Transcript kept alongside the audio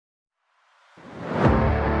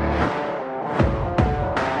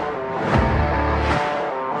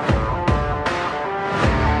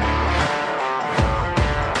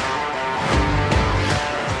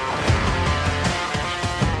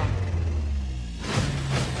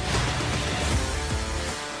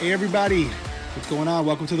Hey everybody, what's going on?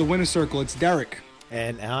 Welcome to the Winner Circle. It's Derrick.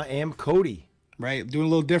 And I am Cody. Right, doing a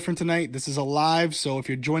little different tonight. This is a live, so if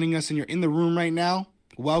you're joining us and you're in the room right now,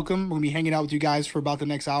 welcome. We're going to be hanging out with you guys for about the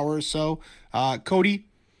next hour or so. Cody,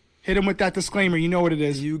 hit him with that disclaimer. You know what it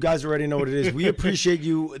is. You guys already know what it is. We appreciate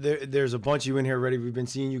you. There's a bunch of you in here already. We've been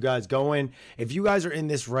seeing you guys going. If you guys are in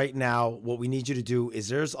this right now, what we need you to do is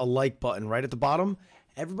there's a like button right at the bottom.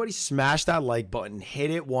 Everybody smash that like button.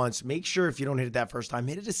 Hit it once. Make sure if you don't hit it that first time,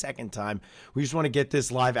 hit it a second time. We just want to get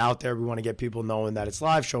this live out there. We want to get people knowing that it's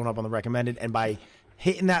live, showing up on the recommended. And by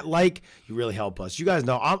hitting that like, you really help us. You guys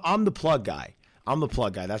know I'm the plug guy. I'm the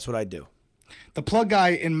plug guy. That's what I do. The plug guy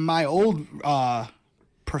in my old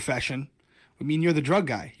profession. I mean, you're the drug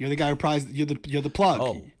guy. You're the guy who probably you're the plug.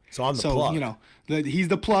 Oh, so I'm the plug. You know, he's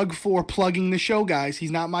the plug for plugging the show, guys.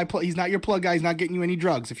 He's not he's not your plug guy. He's not getting you any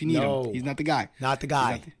drugs if you need him. He's not the guy. Not the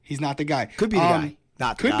guy. He's not the guy. Could be the guy.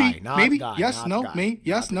 Not the could guy. be. Not maybe. the guy. Yes. Not No. the guy. Maybe.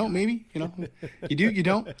 Yes. No. Maybe. You know. You do. You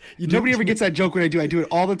don't. You do. Nobody ever gets that joke when I do. I do it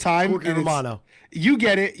all the time. Corky Romano. You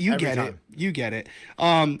get it. You Every get time. it. You get it.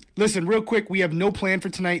 Listen, real quick. We have no plan for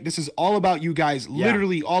tonight. This is all about you guys. Yeah.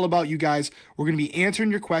 Literally all about you guys. We're going to be answering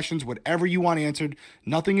your questions, whatever you want answered.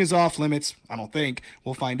 Nothing is off limits. I don't think.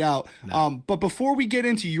 We'll find out. No. But before we get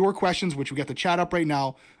into your questions, which we got the chat up right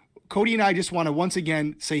now, Cody and I just want to once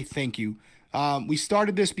again say thank you. We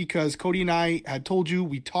started this because Cody and I had told you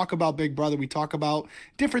we talk about Big Brother. We talk about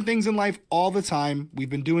different things in life all the time. We've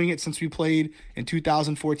been doing it since we played in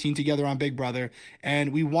 2014 together on Big Brother.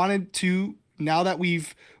 And we wanted to, now that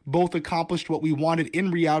we've both accomplished what we wanted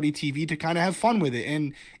in reality TV, to kind of have fun with it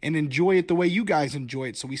and enjoy it the way you guys enjoy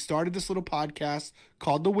it. So we started this little podcast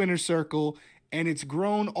called The Winner Circle. And it's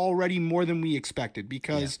grown already more than we expected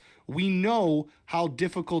because we know how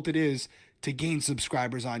difficult it is to gain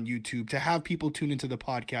subscribers on YouTube, to have people tune into the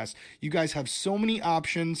podcast. You guys have so many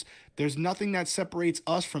options. There's nothing that separates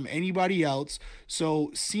us from anybody else. So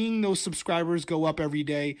seeing those subscribers go up every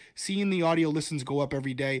day, seeing the audio listens go up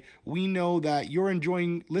every day, we know that you're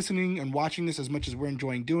enjoying listening and watching this as much as we're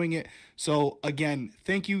enjoying doing it. So again,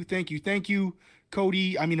 thank you.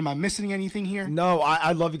 Cody, I mean, am I missing anything here? No,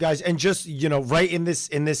 I love you guys. And just, right in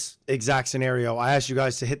this exact scenario, I asked you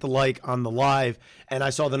guys to hit the like on the live, and I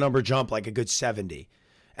saw the number jump like a good 70.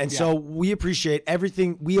 And so we appreciate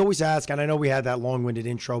everything. We always ask, and I know we had that long-winded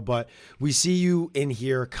intro, but we see you in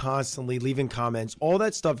here constantly leaving comments. All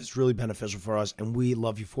that stuff is really beneficial for us, and we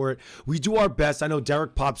love you for it. We do our best. I know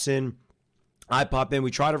Derrick pops in. I pop in.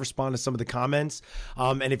 We try to respond to some of the comments.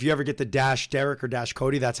 And if you ever get the -Derrick or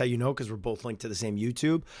 -Cody, that's how you know, because we're both linked to the same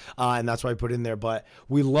YouTube. And that's why I put it in there. But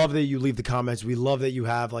we love that you leave the comments. We love that you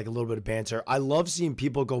have like a little bit of banter. I love seeing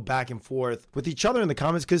people go back and forth with each other in the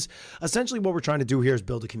comments, because essentially what we're trying to do here is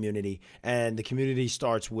build a community. And the community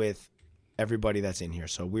starts with everybody that's in here.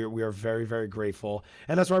 So we are very, very grateful.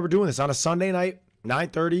 And that's why we're doing this on a Sunday night,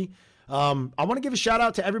 9:30. I want to give a shout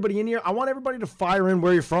out to everybody in here. I want everybody to fire in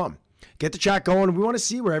where you're from. Get the chat going. We want to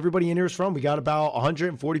see where everybody in here is from. We got about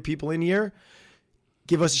 140 people in here.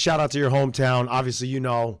 Give us a shout out to your hometown. Obviously, you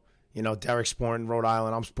know, Derrick's born in Rhode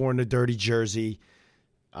Island. I'm born in the dirty Jersey.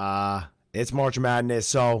 It's March Madness.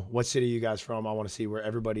 So what city are you guys from? I want to see where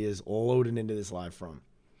everybody is loading into this live from.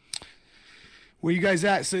 Where you guys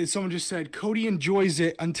at? So someone just said, Cody enjoys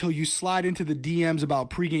it until you slide into the DMs about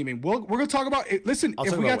pregaming. We're going to talk about it. Listen,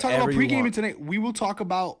 if we got to talk about pregaming tonight, we will talk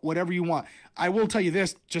about whatever you want. I will tell you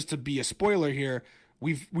this, just to be a spoiler here.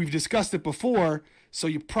 We've discussed it before, so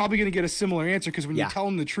you're probably going to get a similar answer, because when you tell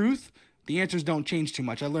them the truth, the answers don't change too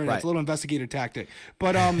much. I learned that's a little investigator tactic.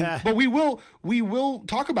 But but we will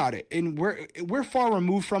talk about it, and we're far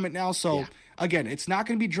removed from it now, so again, it's not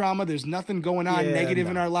going to be drama. There's nothing going on negative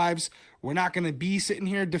in our lives. We're not going to be sitting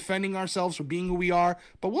here defending ourselves for being who we are,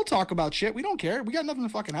 but we'll talk about shit. We don't care. We got nothing to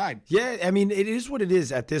fucking hide. Yeah, I mean, it is what it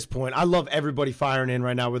is at this point. I love everybody firing in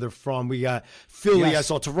right now where they're from. We got Philly, I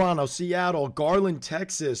saw Toronto, Seattle, Garland,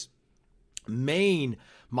 Texas, Maine,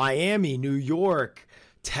 Miami, New York,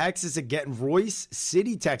 Texas again, Royce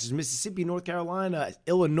City, Texas, Mississippi, North Carolina,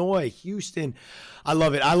 Illinois, Houston. I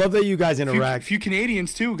love it. I love that you guys interact. A few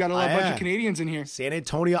Canadians, too. Got a bunch of Canadians in here. San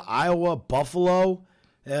Antonio, Iowa, Buffalo.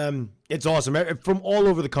 It's awesome. From all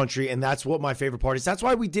over the country, and that's what my favorite part is. That's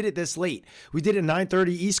why we did it this late. We did it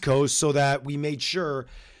 9:30 East Coast so that we made sure,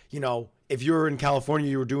 if you're in California,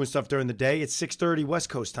 you were doing stuff during the day, it's 6:30 West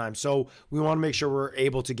Coast time. So we want to make sure we're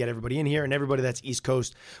able to get everybody in here, and everybody that's East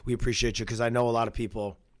Coast, we appreciate you, because I know a lot of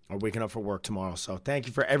people are waking up for work tomorrow. So thank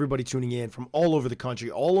you for everybody tuning in from all over the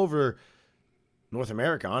country, all over North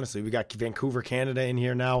America, honestly. We got Vancouver, Canada in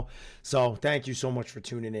here now. So thank you so much for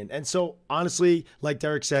tuning in. And so, honestly, like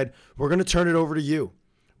Derrick said, we're going to turn it over to you.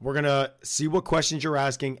 We're going to see what questions you're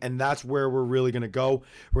asking, and that's where we're really going to go.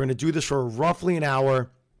 We're going to do this for roughly an hour.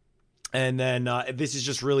 And then this is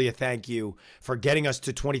just really a thank you for getting us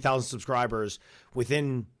to 20,000 subscribers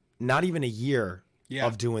within not even a year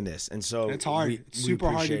of doing this. And so it's hard. It's super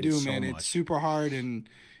hard to do, man. Much. It's super hard, and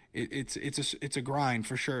it's a grind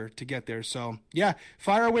for sure to get there. So yeah,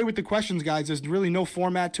 fire away with the questions, guys. There's really no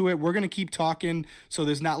format to it. We're gonna keep talking, so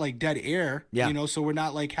there's not like dead air. So we're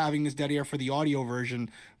not like having this dead air for the audio version.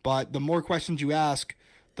 But the more questions you ask,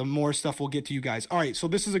 the more stuff we'll get to you guys. All right, so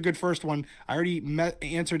this is a good first one. I already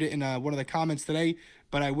answered it in one of the comments today,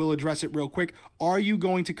 but I will address it real quick. Are you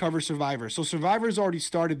going to cover Survivor? So Survivor's already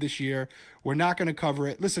started this year. We're not going to cover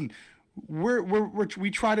it. Listen, we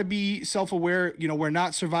try to be self-aware. We're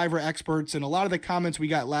not Survivor experts, and a lot of the comments we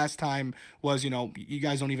got last time was, you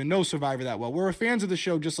guys don't even know Survivor that well. We're fans of the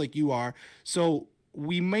show just like you are. So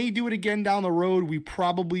we may do it again down the road. We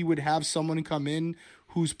probably would have someone come in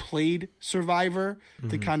who's played Survivor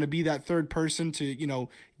to kind of be that third person to,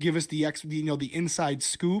 give us the inside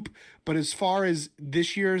scoop. But as far as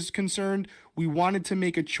this year is concerned, we wanted to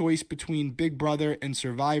make a choice between Big Brother and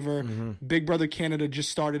Survivor. Big Brother Canada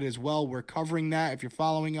just started as well. We're covering that if you're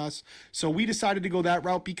following us. So we decided to go that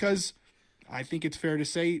route because I think it's fair to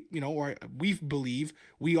say, or we believe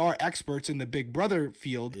we are experts in the Big Brother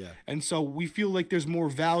field. Yeah. And so we feel like there's more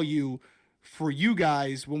value for you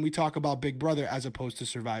guys when we talk about Big Brother as opposed to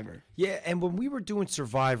Survivor. Yeah, and when we were doing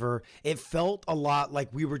Survivor, it felt a lot like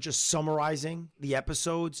we were just summarizing the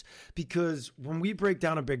episodes, because when we break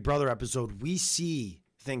down a Big Brother episode, we see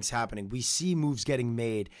things happening. We see moves getting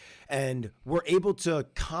made, and we're able to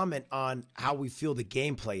comment on how we feel the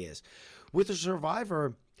gameplay is. With a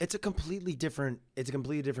Survivor, it's a completely different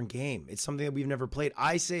game. It's something that we've never played.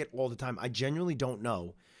 I say it all the time. I genuinely don't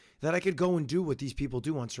know that I could go and do what these people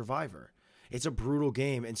do on Survivor. It's a brutal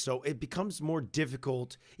game, and so it becomes more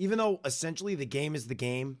difficult, even though essentially the game is the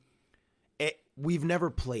game. We've never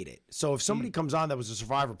played it. So if somebody comes on that was a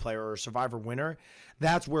Survivor player or a Survivor winner,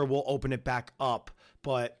 that's where we'll open it back up.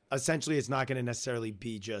 But essentially, it's not going to necessarily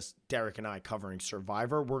be just Derrick and I covering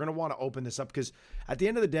Survivor. We're going to want to open this up because at the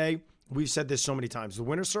end of the day, we've said this so many times. The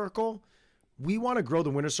winner circle, we want to grow the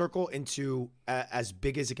winner circle into as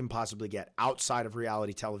big as it can possibly get outside of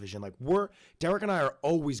reality television. Like Derrick and I are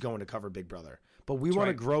always going to cover Big Brother, but we want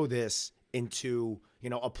to grow this into,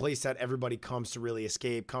 a place that everybody comes to really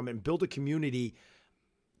escape, come and build a community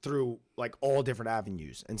through like all different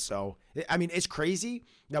avenues. And so, I mean, it's crazy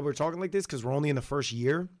that we're talking like this because we're only in the first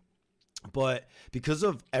year, but because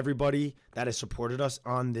of everybody that has supported us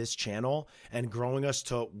on this channel and growing us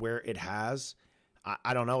to where it has,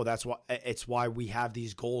 I don't know. It's why we have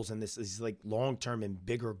these goals and this is like long-term and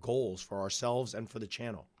bigger goals for ourselves and for the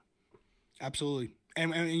channel. Absolutely.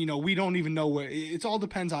 And we don't even know where it all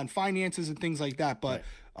depends on finances and things like that. But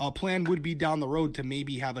a plan would be down the road to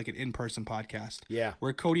maybe have like an in-person podcast. Yeah.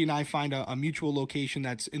 Where Cody and I find a mutual location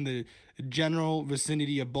that's in the general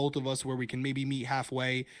vicinity of both of us where we can maybe meet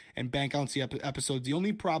halfway and bank out the episodes. The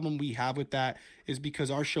only problem we have with that is because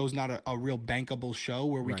our show's not a real bankable show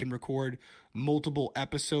where we can record multiple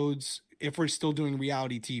episodes if we're still doing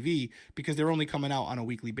reality TV because they're only coming out on a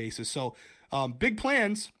weekly basis. So big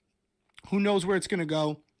plans. Who knows where it's going to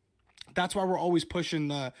go? That's why we're always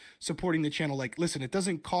pushing supporting the channel. Like, listen, it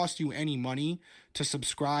doesn't cost you any money to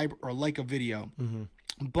subscribe or like a video.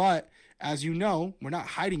 But as you know, we're not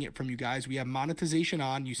hiding it from you guys. We have monetization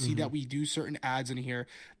on. You see that we do certain ads in here.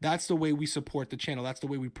 That's the way we support the channel. That's the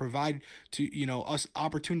way we provide to, us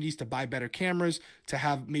opportunities to buy better cameras, to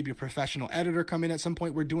have maybe a professional editor come in at some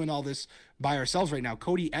point. We're doing all this by ourselves right now.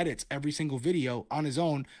 Cody edits every single video on his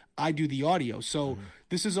own. I do the audio. So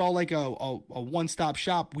this is all like a one-stop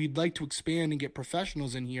shop. We'd like to expand and get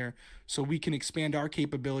professionals in here so we can expand our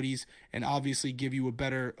capabilities and obviously give you a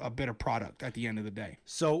better product at the end of the day.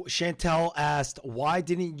 So Chantel asked, why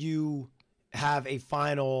didn't you have a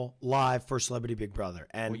final live for Celebrity Big Brother?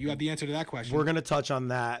 And you have the answer to that question. We're going to touch on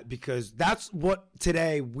that because that's what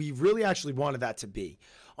today we really actually wanted that to be.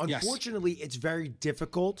 Unfortunately, It's very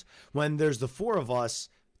difficult when there's the four of us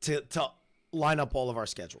to line up all of our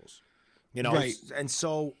schedules. Right. And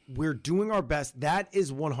so we're doing our best. That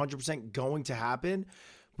is 100% going to happen.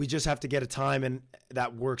 We just have to get a time and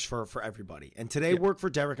that works for everybody. And today worked for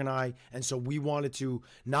Derrick and I. And so we wanted to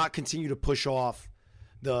not continue to push off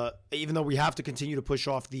even though we have to continue to push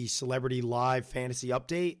off the Celebrity Live Fantasy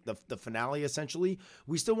Update, the finale essentially,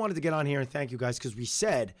 we still wanted to get on here and thank you guys because we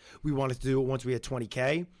said we wanted to do it once we had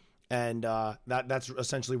 20K. And that's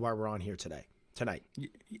essentially why we're on here tonight.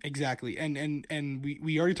 Exactly. And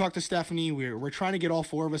we already talked to Stephanie. We're trying to get all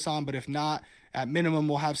four of us on, but if not, at minimum,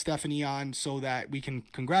 we'll have Stephanie on so that we can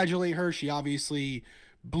congratulate her. She obviously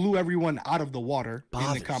blew everyone out of the water in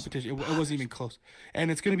Bothers. the competition. It wasn't even close.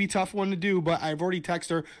 And it's going to be a tough one to do, but I've already texted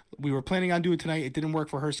her. We were planning on doing it tonight. It didn't work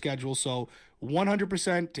for her schedule. So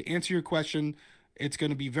 100% to answer your question, it's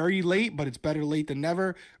going to be very late, but it's better late than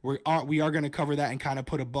never. We are going to cover that and kind of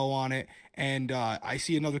put a bow on it. And I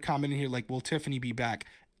see another comment in here like, will Tiffany be back?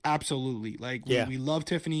 Absolutely. Like we love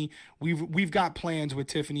Tiffany. We've got plans with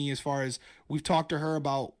Tiffany as far as we've talked to her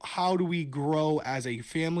about how do we grow as a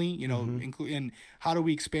family, you know, and how do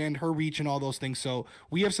we expand her reach and all those things. So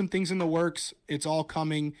we have some things in the works. It's all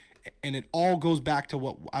coming, and it all goes back to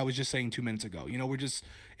what I was just saying 2 minutes ago. You know,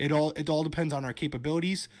 it all depends on our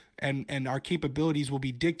capabilities, and our capabilities will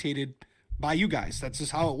be dictated by you guys. That's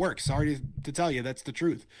just how it works. Sorry to tell you, that's the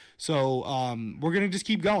truth. So we're going to just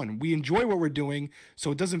keep going. We enjoy what we're doing, so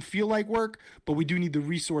it doesn't feel like work, but we do need the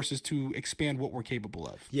resources to expand what we're capable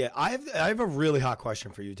of. Yeah, I have a really hot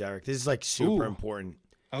question for you, Derrick. This is like super important.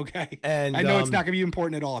 Okay. And I know it's not going to be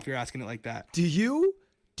important at all if you're asking it like that. Do you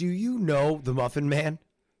know the Muffin Man?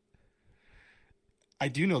 I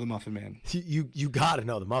do know the Muffin Man. You got to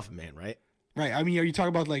know the Muffin Man, right? Right. I mean, are you talking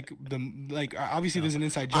about like obviously there's an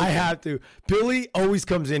inside joke. I have to. Billy always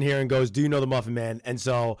comes in here and goes, "Do you know the Muffin Man?" And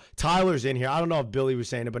so Tyler's in here. I don't know if Billy was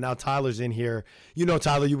saying it, but now Tyler's in here. You know,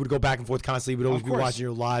 Tyler, you would go back and forth constantly. You would always be watching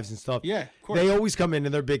your lives and stuff. Yeah, of course. They always come in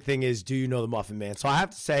and their big thing is, "Do you know the Muffin Man?" So I have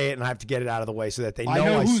to say it and I have to get it out of the way so that they know I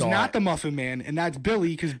know who's saw not it. the Muffin Man, and that's Billy,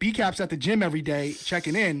 because B-Cap's at the gym every day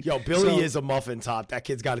checking in. Yo, Billy is a muffin top. That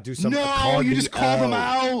kid's got to do something. No, you just called him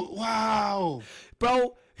out. Wow.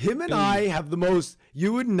 Bro, him and I have the most.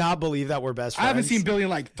 You would not believe that we're best friends. I haven't seen Billy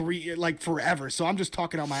in forever, so I'm just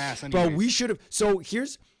talking out my ass. Anyways. Bro, we should have. So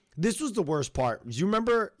this was the worst part. You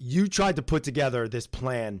remember you tried to put together this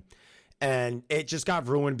plan, and it just got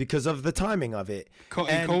ruined because of the timing of it.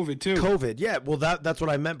 And COVID too. COVID, yeah. Well, that's what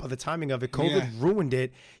I meant by the timing of it. COVID ruined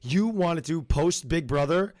it. You wanted to post Big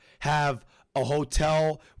Brother, have a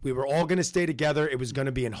hotel. We were all going to stay together. It was going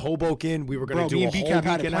to be in Hoboken. We were going to do a whole weekend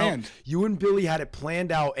had it planned. out. You and Billy had it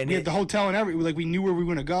planned out, and we had the hotel and everything. Like we knew where we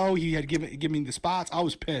were going to go. He had given me the spots. I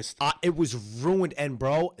was pissed. It was ruined, and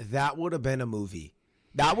bro, that would have been a movie.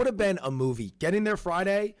 That would have been a movie. Getting there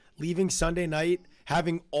Friday, leaving Sunday night,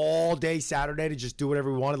 having all day Saturday to just do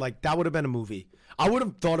whatever we wanted. Like that would have been a movie. I would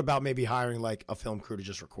have thought about maybe hiring like a film crew to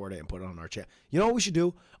just record it and put it on our channel. You know what we should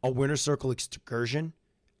do? A winter circle excursion.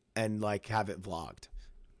 And like have it vlogged.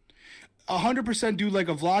 100% do like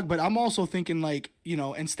a vlog, but I'm also thinking like, you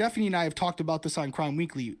know, and Stephanie and I have talked about this on Crime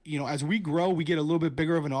Weekly. You know, as we grow, we get a little bit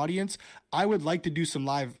bigger of an audience. I would like to do some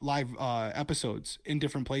live episodes in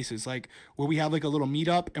different places, like where we have like a little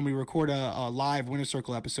meetup and we record a live Winter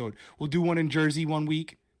Circle episode. We'll do one in Jersey one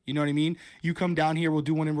week. You know what I mean? You come down here, we'll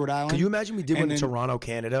do one in Rhode Island. Can you imagine we did one in Toronto,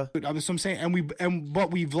 Canada? That's what I'm saying. But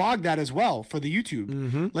we vlogged that as well for the YouTube.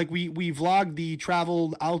 Mm-hmm. Like we vlogged the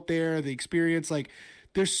travel out there, the experience. Like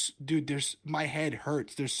there's my head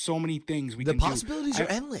hurts. There's so many things we can do. The possibilities are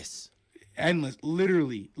endless. Endless,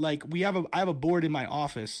 literally. Like I have a board in my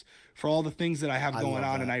office for all the things that I have going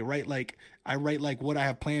on, and I write like what I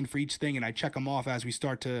have planned for each thing, and I check them off as we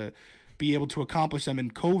start to be able to accomplish them.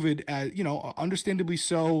 And COVID, as you know, understandably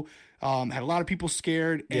so, had a lot of people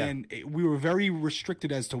scared, and we were very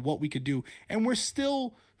restricted as to what we could do, and we're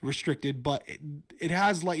still restricted, but it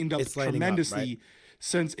has lightened up tremendously. Right?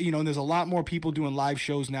 Since, you know, and there's a lot more people doing live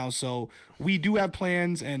shows now. So we do have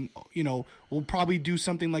plans, and, you know, we'll probably do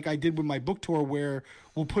something like I did with my book tour where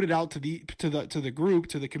we'll put it out to the group,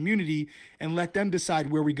 to the community, and let them decide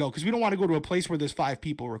where we go. Because we don't want to go to a place where there's 5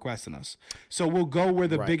 people requesting us. So we'll go where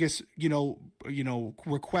the biggest, you know,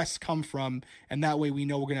 requests come from. And that way we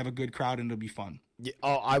know we're going to have a good crowd and it'll be fun. Yeah,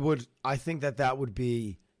 I think that would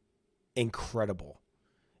be incredible.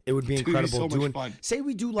 It would be incredible. So much fun. Say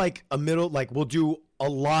we do like a middle, like we'll do a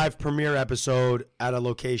live premiere episode at a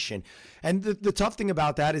location. And the tough thing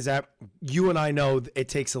about that is that you and I know it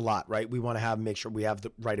takes a lot, right? We want to make sure we have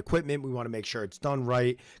the right equipment. We want to make sure it's done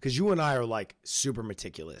right. Because you and I are like super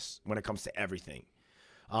meticulous when it comes to everything.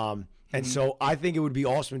 And so I think it would be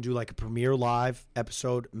awesome to do like a premiere live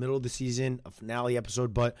episode, middle of the season, a finale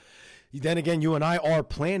episode. But then again, you and I are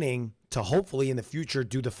planning to hopefully in the future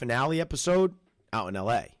do the finale episode out in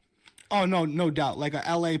LA. Oh, no doubt. Like a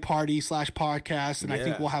LA party / podcast. And I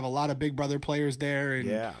think we'll have a lot of Big Brother players there.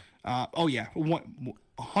 And,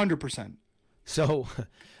 100%. So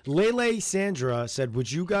Lele Sandra said,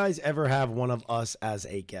 would you guys ever have one of us as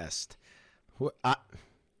a guest? I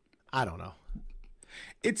don't know.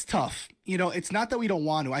 It's tough. You know, it's not that we don't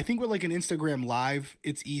want to. I think with like an Instagram live,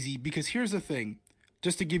 it's easy because here's the thing.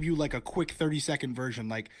 Just to give you like a quick 30-second version,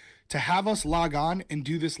 like to have us log on and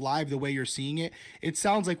do this live the way you're seeing it, it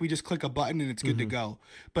sounds like we just click a button and it's good to go.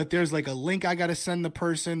 But there's like a link I got to send the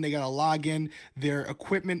person. They got to log in. Their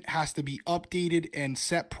equipment has to be updated and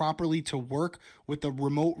set properly to work with the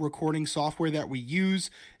remote recording software that we use.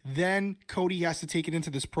 Then Cody has to take it into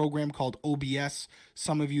this program called OBS.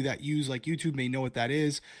 Some of you that use like YouTube may know what that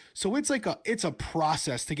is. So it's a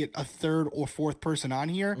process to get a third or fourth person on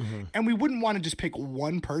here. And we wouldn't want to just pick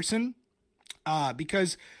one person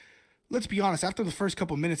because let's be honest, after the first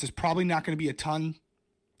couple of minutes, there's probably not going to be a ton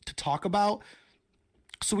to talk about.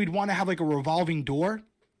 So we'd want to have like a revolving door.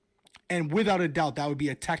 And without a doubt, that would be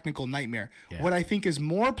a technical nightmare. Yeah. What I think is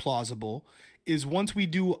more plausible is once we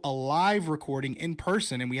do a live recording in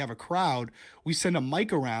person and we have a crowd, we send a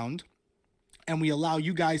mic around and we allow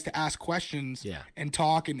you guys to ask questions and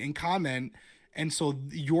talk and comment. And so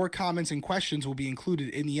your comments and questions will be included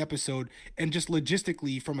in the episode. And just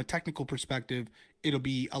logistically, from a technical perspective, it'll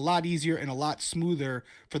be a lot easier and a lot smoother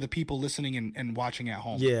for the people listening and watching at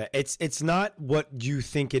home. Yeah, it's not what you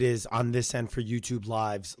think it is on this end for YouTube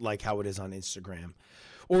Lives, like how it is on Instagram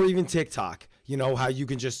or even TikTok. You know, how you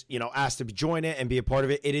can just, ask to join it and be a part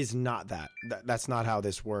of it. It is not that. That's not how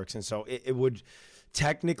this works. And so it would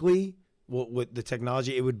technically, with the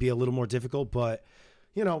technology, it would be a little more difficult. But,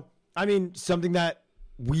 something that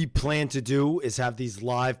we plan to do is have these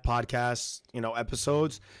live podcasts,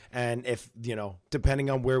 episodes. And if, depending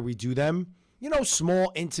on where we do them,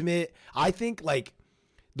 small, intimate, I think like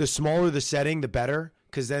the smaller the setting, the better.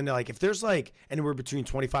 Because then like if there's like anywhere between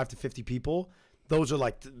 25 to 50 people, those are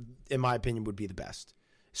like, in my opinion, would be the best.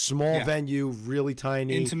 Small venue, really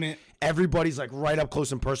tiny. Intimate. Everybody's like right up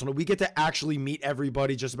close and personal. We get to actually meet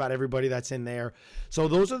everybody, just about everybody that's in there. So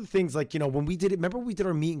those are the things like, when we did it, remember we did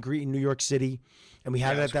our meet and greet in New York City and we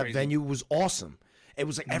had it at that venue. It was awesome. It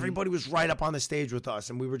was like everybody was right up on the stage with us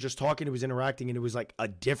and we were just talking. It was interacting and it was like a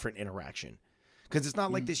different interaction because it's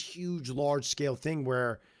not like this huge, large scale thing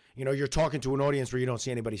where, you're talking to an audience where you don't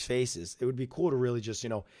see anybody's faces. It would be cool to really just,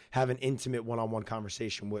 have an intimate one-on-one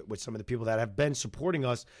conversation with some of the people that have been supporting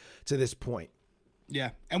us to this point.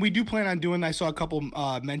 Yeah, and we do plan on doing. I saw a couple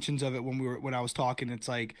mentions of it when I was talking. It's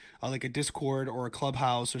like a Discord or a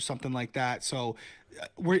Clubhouse or something like that. So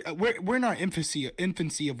we're in our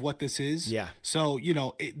infancy of what this is. Yeah. So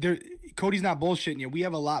Cody's not bullshitting you. We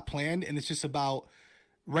have a lot planned, and it's just about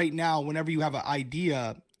right now. Whenever you have an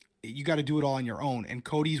idea, you got to do it all on your own. And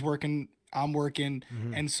Cody's working, I'm working.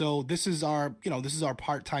 And so this is our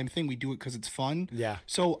part-time thing. We do it because it's fun. Yeah.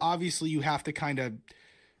 So obviously you have to kind of,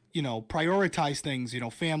 prioritize things,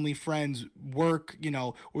 family, friends, work,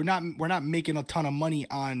 we're not making a ton of money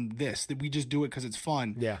on this. We just do it because it's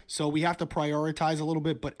fun. Yeah. So we have to prioritize a little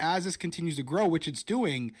bit, but as this continues to grow, which it's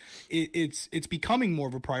doing, it's becoming more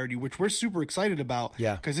of a priority, which we're super excited about.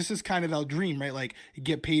 Yeah. Because this is kind of our dream, right? Like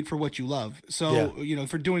get paid for what you love. So,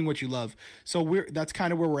 for doing what you love. So that's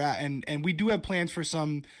kind of where we're at. And we do have plans for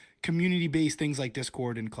some community-based things like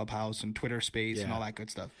Discord and Clubhouse and Twitter Space and all that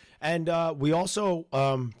good stuff. And we also,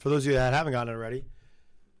 for those of you that haven't gotten it already,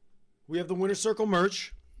 we have the Winner Circle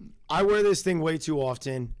merch. I wear this thing way too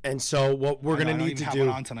often, and so what we're going to need to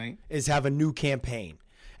do is have a new campaign.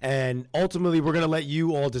 And ultimately, we're going to let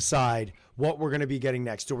you all decide what we're going to be getting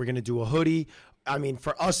next. So we're going to do a hoodie. I mean,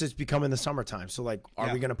 for us, it's becoming the summertime. So, like,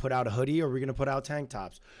 are we going to put out a hoodie or are we going to put out tank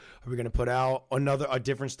tops? Are we going to put out a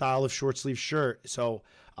different style of short sleeve shirt? So,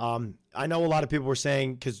 I know a lot of people were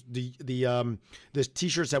saying because the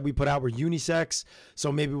t-shirts that we put out were unisex.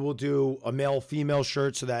 So maybe we'll do a male-female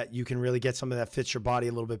shirt so that you can really get something that fits your body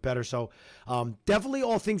a little bit better. So, definitely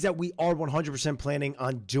all things that we are 100% planning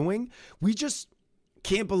on doing. We just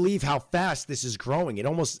can't believe how fast this is growing. It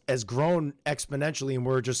almost has grown exponentially, and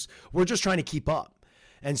we're just trying to keep up.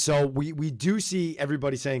 And so we do see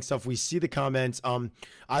everybody saying stuff. We see the comments.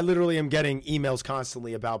 I literally am getting emails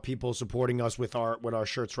constantly about people supporting us with our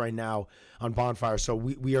shirts right now on Bonfire. So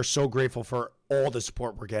we are so grateful for all the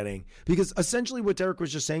support we're getting, because essentially what Derrick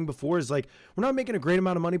was just saying before is like, we're not making a great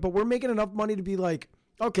amount of money, but we're making enough money to be like,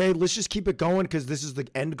 okay, let's just keep it going because this is the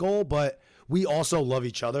end goal. But we also love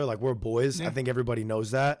each other. Like, we're boys. Yeah. I think everybody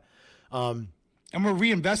knows that. And we're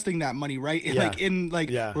reinvesting that money, right?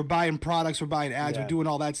 Yeah. We're buying products, we're buying ads, we're doing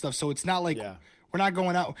all that stuff. So it's not like we're not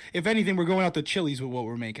going out. If anything, we're going out to Chili's with what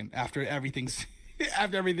we're making after everything's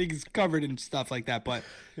covered and stuff like that. But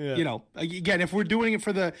again, if you're doing it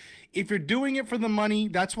for the money,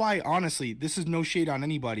 that's why, honestly, this is no shade on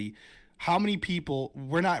anybody. How many people,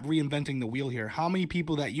 we're not reinventing the wheel here. How many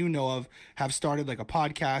people that you know of have started like a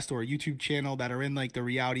podcast or a YouTube channel that are in like the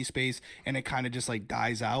reality space and it kind of just like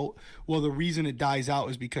dies out? Well, the reason it dies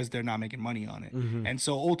out is because they're not making money on it. Mm-hmm. And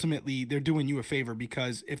so ultimately they're doing you a favor,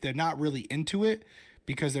 because if they're not really into it,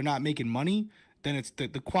 because they're not making money, then it's the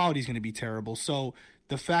quality is going to be terrible. So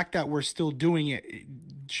the fact that we're still doing it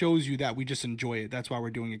shows you that we just enjoy it. That's why we're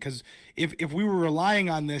doing it. Because if we were relying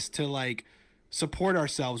on this to like support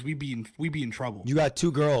ourselves, we'd be in trouble. You got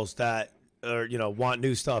two girls that want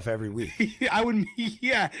new stuff every week. I wouldn't.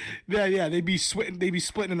 Yeah. They'd be splitting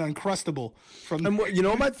an Uncrustable from. And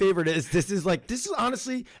what my favorite is this is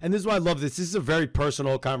honestly, and this is why I love this. This is a very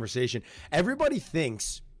personal conversation. Everybody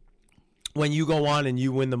thinks when you go on and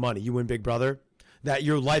you win the money, you win Big Brother, that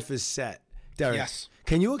your life is set. Derrick, yes.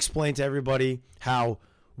 Can you explain to everybody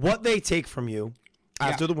what they take from you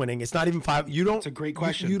after the winning? It's not even five. You don't. It's a great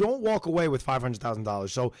question. You don't walk away with $500,000.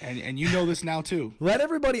 So and you know this now too. Let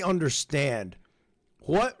everybody understand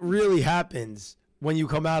what really happens when you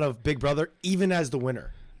come out of Big Brother, even as the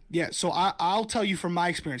winner. Yeah, so I'll tell you from my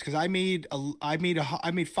experience, because I made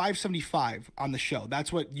 575 on the show.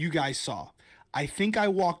 That's what you guys saw. I think I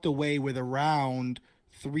walked away with around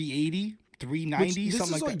 380. 390,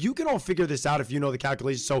 something like that. You can all figure this out if you know the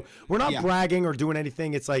calculations. So we're not bragging or doing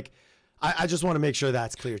anything. It's like, I just want to make sure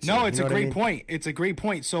that's clear too. No, it's a great point. It's a great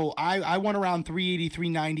point. So I won around 380,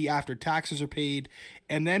 390 after taxes are paid.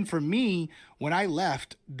 And then for me, when I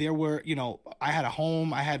left, there were, I had a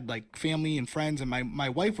home, I had like family and friends, and my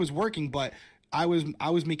wife was working, but I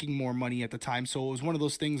was making more money at the time. So it was one of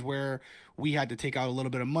those things where we had to take out a little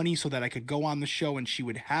bit of money so that I could go on the show and she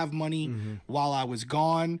would have money while I was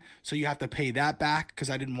gone. So you have to pay that back because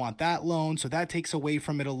I didn't want that loan. So that takes away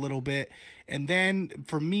from it a little bit. And then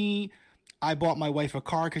for me, I bought my wife a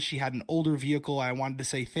car because she had an older vehicle. I wanted to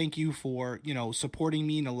say thank you for, supporting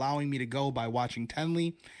me and allowing me to go by watching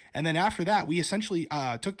Tenley. And then after that, we essentially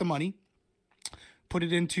took the money, put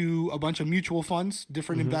it into a bunch of mutual funds,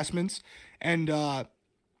 different investments. And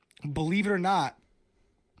believe it or not,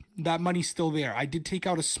 that money's still there. I did take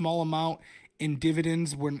out a small amount in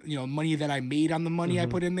dividends, when money that I made on the money I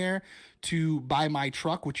put in there to buy my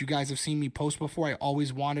truck, which you guys have seen me post before. I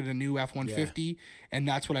always wanted a new F-150, and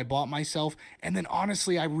that's what I bought myself. And then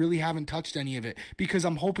honestly, I really haven't touched any of it because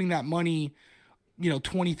I'm hoping that money,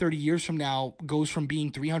 20, 30 years from now goes from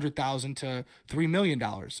being $300,000 to $3 million.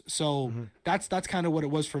 So that's kind of what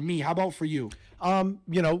it was for me. How about for you?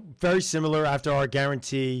 Very similar. After our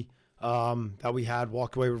guarantee that we had,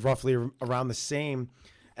 walked away with roughly around the same.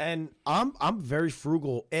 And I'm very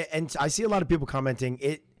frugal, and I see a lot of people commenting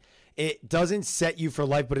it doesn't set you for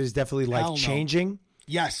life, but it is definitely life changing.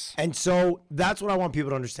 Yes. And so that's what I want people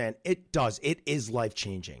to understand. It does. It is life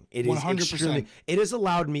changing. It is 100%. It has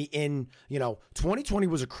allowed me 2020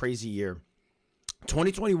 was a crazy year.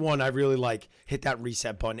 2021, I really hit that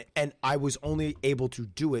reset button, and I was only able to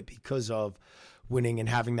do it because of winning and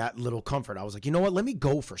having that little comfort. I was like, you know what? Let me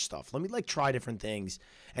go for stuff. Let me try different things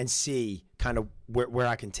and see kind of where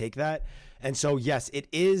I can take that. And so, yes, it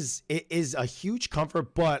is a huge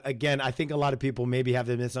comfort. But again, I think a lot of people maybe have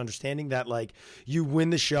the misunderstanding that you win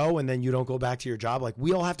the show and then you don't go back to your job.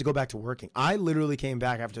 We all have to go back to working. I literally came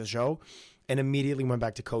back after the show and immediately went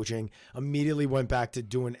back to coaching, immediately went back to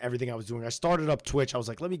doing everything I was doing. I started up Twitch. I was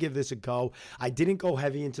like, let me give this a go. I didn't go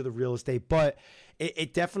heavy into the real estate, but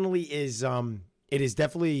it definitely is it is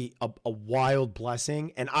definitely a wild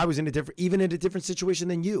blessing. And I was in a different situation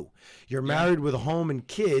than you. You're married with a home and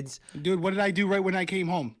kids. Dude, what did I do right when I came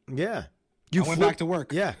home? Yeah. I went back to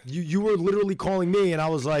work. Yeah. You were literally calling me and I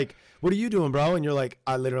was like, what are you doing, bro? And you're like,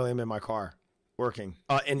 I literally am in my car working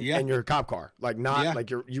in your cop car.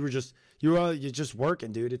 You're just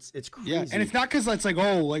working, dude. It's crazy. Yeah, and it's not because it's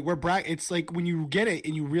it's like when you get it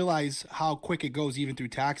and you realize how quick it goes, even through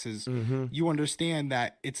taxes, you understand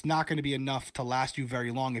that it's not going to be enough to last you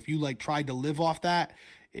very long. If you tried to live off that,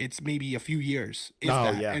 it's maybe a few years.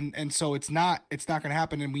 Yeah. And so it's not going to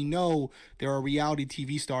happen. And we know there are reality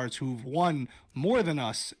TV stars who've won more than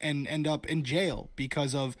us and end up in jail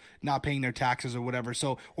because of not paying their taxes or whatever.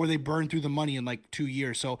 So, or they burn through the money in 2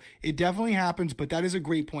 years. So it definitely happens, but that is a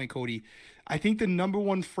great point, Cody. I think the number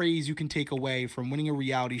one phrase you can take away from winning a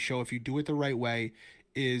reality show, if you do it the right way,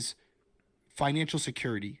 is financial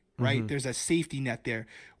security. Right? There's a safety net there.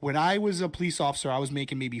 When I was a police officer, I was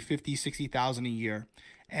making maybe 50, 60,000 a year.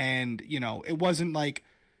 And, it wasn't like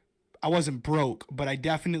I wasn't broke, but I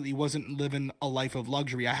definitely wasn't living a life of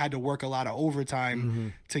luxury. I had to work a lot of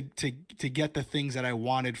overtime to get the things that I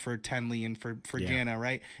wanted for Tenley and for Jana,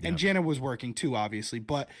 right? Yeah. And Jana was working too, obviously.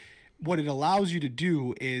 But what it allows you to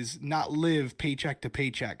do is not live paycheck to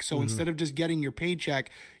paycheck. So instead of just getting your paycheck,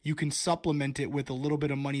 you can supplement it with a little bit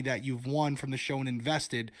of money that you've won from the show and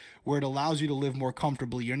invested, where it allows you to live more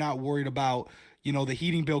comfortably. You're not worried about, the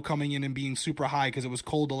heating bill coming in and being super high because it was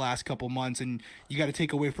cold the last couple months and you got to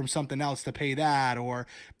take away from something else to pay that, or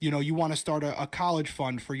you want to start a college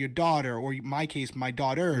fund for your daughter, or in my case, my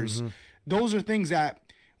daughters. Those are things that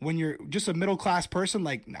when you're just a middle class person,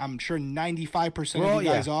 like I'm sure 95% of you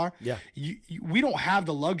guys are, we don't have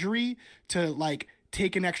the luxury to like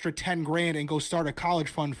take an extra 10 grand and go start a college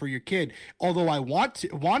fund for your kid. Although I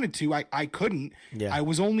wanted to, I couldn't. I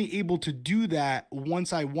was only able to do that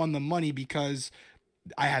once I won the money because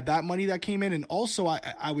I had that money that came in. And also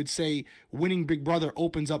I would say winning Big Brother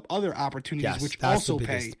opens up other opportunities, which also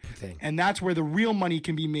pay. And that's where the real money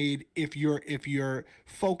can be made if you're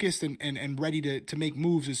focused and ready to make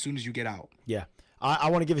moves as soon as you get out. Yeah.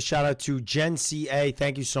 I want to give a shout out to Jen CA.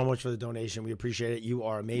 Thank you so much for the donation. We appreciate it. You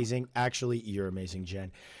are amazing. Actually, you're amazing,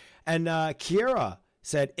 Jen. And Kiera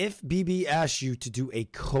said, if BB asked you to do a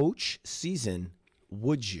coach season,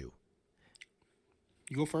 would you?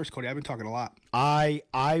 You go first, Cody. I've been talking a lot.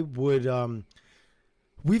 I would.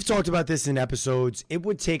 We've talked about this in episodes. It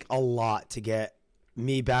would take a lot to get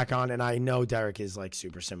me back on, and I know Derrick is like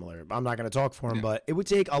super similar. I'm not going to talk for him, but it would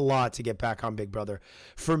take a lot to get back on Big Brother.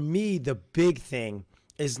 For me, the big thing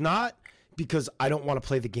is not because I don't want to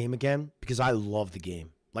play the game again, because I love the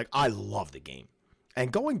game. Like, I love the game.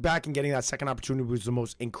 And going back and getting that second opportunity was the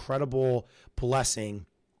most incredible blessing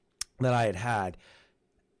that I had.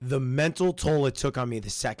 The mental toll it took on me the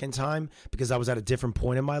second time, because I was at a different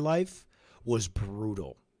point in my life, was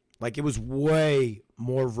brutal. Like, it was way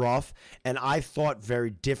more rough, and I thought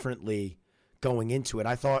very differently going into it.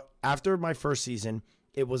 I thought after my first season,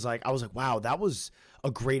 I was like, wow, that was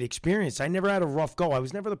a great experience. I never had a rough go. I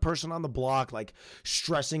was never the person on the block, like,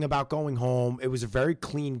 stressing about going home. It was a very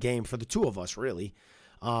clean game for the two of us, really.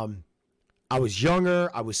 I was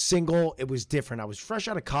younger. I was single. It was different. I was fresh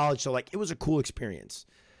out of college, so, like, it was a cool experience.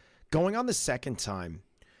 Going on the second time,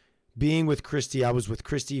 being with Christy, I was with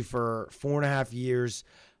Christy for 4.5 years.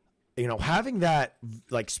 Having that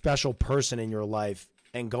like special person in your life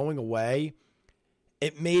and going away,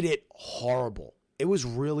 it made it horrible. It was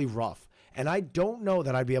really rough. And I don't know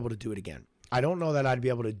that I'd be able to do it again. I don't know that I'd be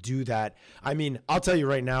able to do that. I mean, I'll tell you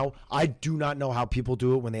right now, I do not know how people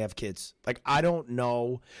do it when they have kids. Like, I don't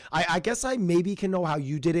know. I guess I maybe can know how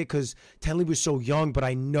you did it because Tenley was so young, but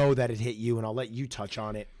I know that it hit you, and I'll let you touch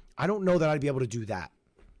on it. I don't know that I'd be able to do that.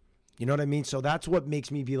 You know what I mean? So that's what makes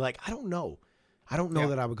me be like, I don't know. I don't know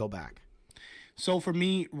that I would go back. So for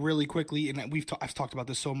me, really quickly, and I've talked about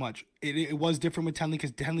this so much, it was different with Tenley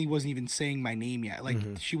because Tenley wasn't even saying my name yet. Like,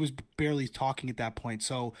 she was barely talking at that point.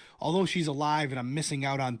 So although she's alive and I'm missing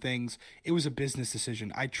out on things, it was a business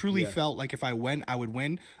decision. I truly felt like if I went, I would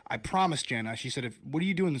win. I promised Jenna. She said, what are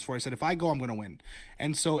you doing this for? I said, if I go, I'm going to win.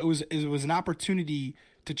 And so it was an opportunity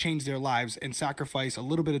to change their lives and sacrifice a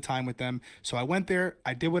little bit of time with them. So I went there,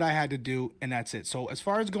 I did what I had to do, and that's it. So as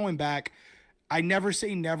far as going back, I never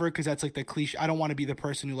say never because that's like the cliche. I don't want to be the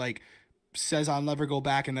person who like says I'll never go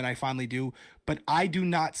back and then I finally do. But I do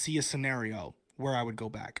not see a scenario where I would go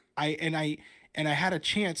back. I had a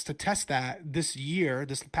chance to test that this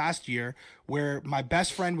past year, where my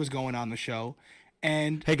best friend was going on the show.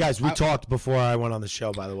 And hey guys, we talked before I went on the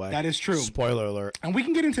show, by the way. That is true. Spoiler alert. And we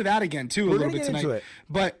can get into that again too a little bit tonight.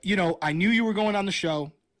 But I knew you were going on the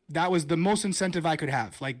show. That was the most incentive I could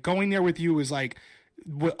have. Like, going there with you was like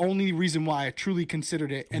the only reason why I truly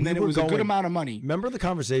considered it. And then it was a good amount of money. Remember the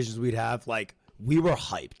conversations we'd have? Like, we were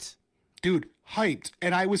hyped. Dude, hyped.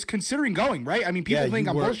 And I was considering going, right? I mean, people think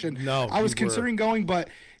I'm bullshitting. No, I was considering going, but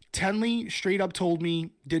Tenley straight up told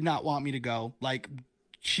me did not want me to go. Like,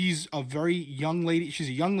 she's a very young lady. She's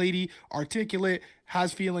a young lady, articulate,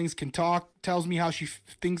 has feelings, can talk, tells me how she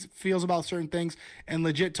feels about certain things, and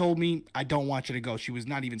legit told me, I don't want you to go. She was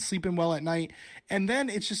not even sleeping well at night. And then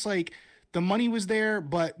it's just like, the money was there,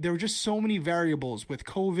 but there were just so many variables with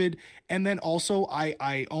COVID. And then also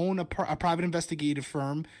I own a private investigative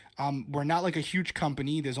firm. We're not like a huge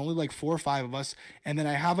company. There's only like 4 or 5 of us. And then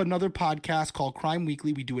I have another podcast called Crime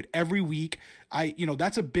Weekly. We do it every week.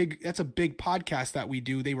 That's a big podcast that we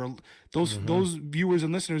do. Those viewers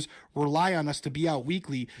and listeners rely on us to be out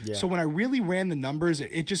weekly. Yeah. So when I really ran the numbers,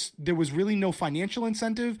 there was really no financial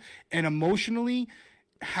incentive, and emotionally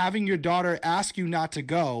having your daughter ask you not to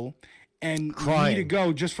go and me to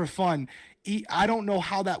go just for fun, I don't know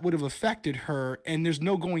how that would have affected her, and there's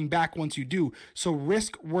no going back once you do. So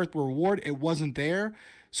risk worth reward, it wasn't there.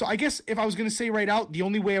 So I guess if I was going to say right out, the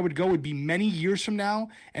only way I would go would be many years from now,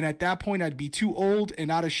 and at that point I'd be too old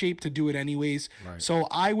and out of shape to do it anyways. Right. So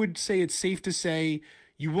I would say it's safe to say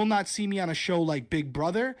You will not see me on a show like Big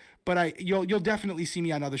Brother, but you'll definitely see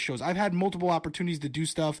me on other shows. I've had multiple opportunities to do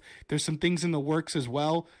stuff. There's some things in the works as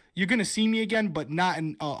well. You're gonna see me again, but not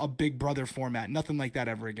in a Big Brother format. Nothing like that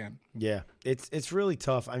ever again. Yeah, it's really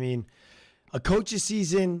tough. I mean, a coach's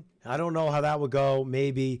season, I don't know how that would go.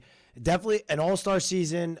 Maybe, definitely an all-star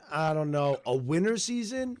season. I don't know. A winter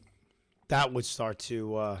season, that would start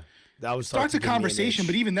to starts a conversation,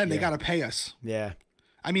 but even then, they gotta pay us. Yeah.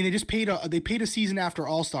 I mean, they paid a season after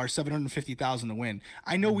All-Star $750,000 to win.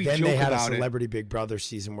 I know we joke about it. Then they had a Celebrity Big Brother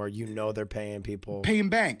season where they're paying people. Paying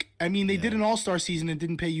bank. I mean, they did an All-Star season and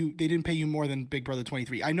didn't pay you more than Big Brother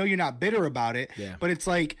 23. I know you're not bitter about it, but it's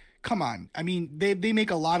like, come on. I mean, they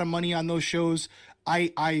make a lot of money on those shows.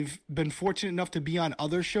 I've been fortunate enough to be on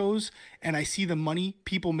other shows, and I see the money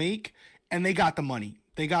people make, and they got the money.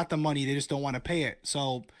 They just don't want to pay it.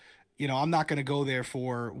 So, I'm not going to go there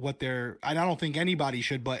for what they're – I don't think anybody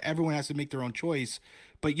should, but everyone has to make their own choice.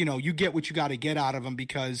 But, you get what you got to get out of them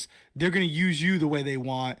because they're going to use you the way they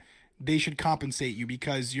want. They should compensate you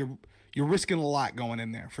because you're risking a lot going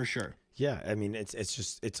in there for sure. Yeah, I mean, it's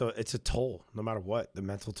a toll no matter what, the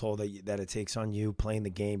mental toll that it takes on you playing the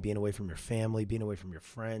game, being away from your family, being away from your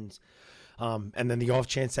friends. And then the off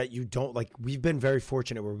chance that you don't – like we've been very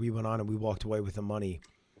fortunate where we went on and we walked away with the money.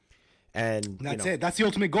 And that's it. That's the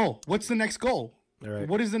ultimate goal. What's the next goal? Right.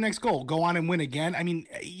 What is the next goal? Go on and win again? I mean,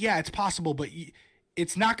 yeah, it's possible, but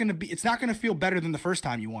it's not going to feel better than the first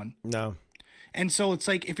time you won. No. And so it's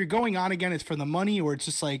like if you're going on again, it's for the money or it's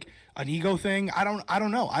just like an ego thing. I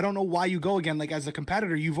don't know. I don't know why you go again. Like as a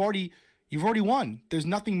competitor, you've already won. There's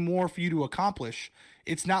nothing more for you to accomplish.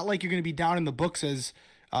 It's not like you're going to be down in the books as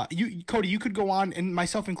Cody, you could go on, and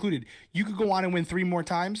myself included, you could go on and win 3 more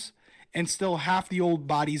times. And still half the old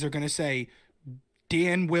bodies are going to say,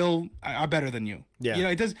 Dan, Will are better than you.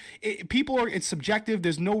 Yeah. It's subjective.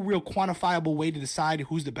 There's no real quantifiable way to decide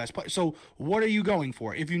who's the best player. So what are you going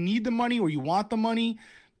for? If you need the money or you want the money,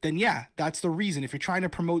 then yeah, that's the reason. If you're trying to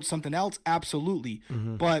promote something else, absolutely.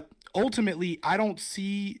 Mm-hmm. But ultimately, I don't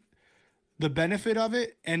see the benefit of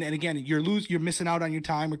it. And again, you're missing out on your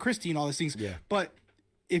time with Christy and all these things. Yeah. But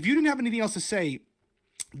if you didn't have anything else to say,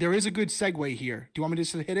 there is a good segue here. Do you want me to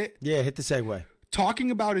just hit it? Yeah, hit the segue. Talking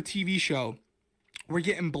about a TV show, we're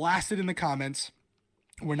getting blasted in the comments.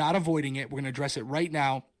 We're not avoiding it. We're going to address it right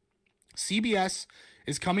now. CBS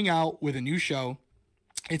is coming out with a new show.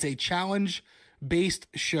 It's a challenge-based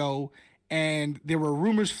show, and there were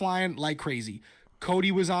rumors flying like crazy.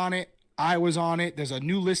 Cody was on it. I was on it. There's a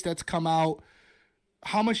new list that's come out.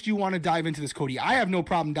 How much do you want to dive into this, Cody? I have no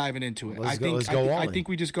problem diving into it. Let's go all in. I think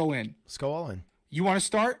we just go in. Let's go all in. You want to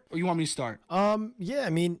start, or you want me to start? Yeah, I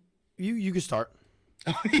mean, you can start.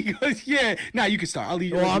 He goes, yeah. Now you can start. I'll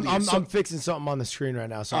leave. Well, I'm fixing something on the screen right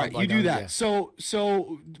now. So all right, you do that. Yeah.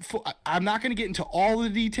 So I'm not going to get into all the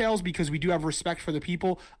details because we do have respect for the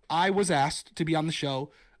people. I was asked to be on the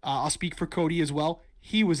show. I'll speak for Cody as well.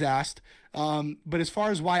 He was asked. But as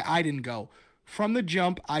far as why I didn't go, from the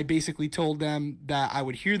jump, I basically told them that I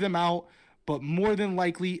would hear them out. But more than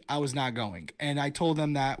likely, I was not going. And I told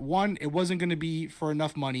them that, 1, it wasn't going to be for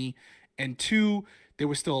enough money. And 2, there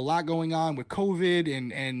was still a lot going on with COVID.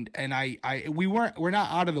 And we're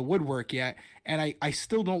not out of the woodwork yet. And I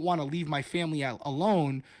still don't want to leave my family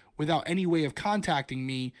alone without any way of contacting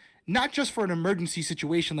me. Not just for an emergency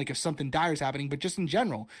situation, like if something dire is happening, but just in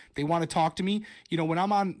general. They want to talk to me. When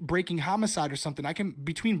I'm on Breaking Homicide or something,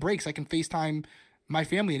 between breaks, I can FaceTime my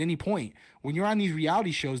family at any point. When you're on these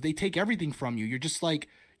reality shows, they take everything from you. You're just like,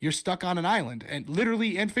 you're stuck on an island, and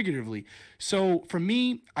literally and figuratively. So for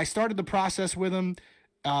me, I started the process with them.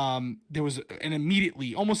 There was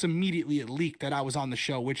almost immediately it leaked that I was on the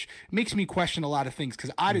show, which makes me question a lot of things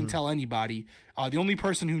because I didn't tell anybody. The only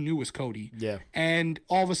person who knew was Cody. Yeah. And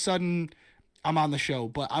all of a sudden I'm on the show,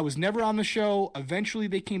 but I was never on the show. Eventually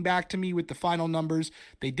they came back to me with the final numbers.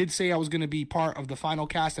 They did say I was going to be part of the final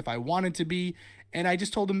cast if I wanted to be. And I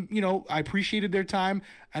just told them, I appreciated their time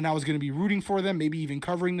and I was going to be rooting for them, maybe even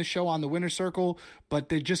covering the show on the winner's circle.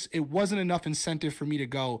 But it wasn't enough incentive for me to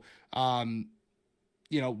go,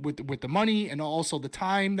 with the money and also the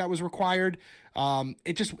time that was required.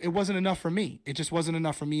 It wasn't enough for me. It just wasn't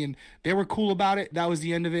enough for me. And they were cool about it. That was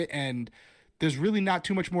the end of it. And there's really not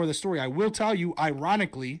too much more of the story. I will tell you,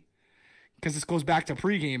 ironically, because this goes back to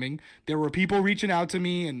pre-gaming, there were people reaching out to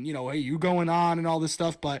me and, hey, you going on and all this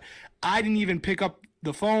stuff, but I didn't even pick up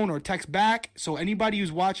the phone or text back. So anybody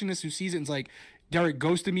who's watching this who sees it and's like, Derrick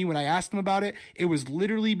ghosted me when I asked him about it, it was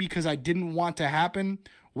literally because I didn't want to happen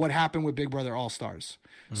what happened with Big Brother All-Stars.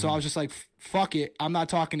 Mm-hmm. So I was just like, fuck it. I'm not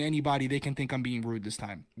talking to anybody. They can think I'm being rude this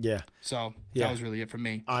time. Yeah. So that was really it for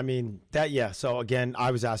me. I mean, so again, I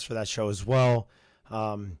was asked for that show as well.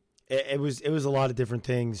 It was a lot of different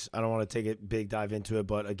things. I don't want to take a big dive into it,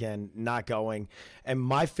 but again, not going. And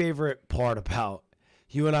my favorite part about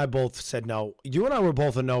you and I both said no. You and I were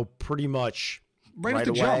both a no pretty much right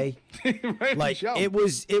away. Right like it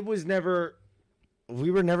was never. We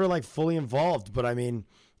were never like fully involved, but I mean,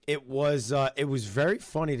 it was very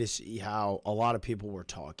funny to see how a lot of people were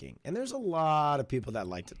talking, and there's a lot of people that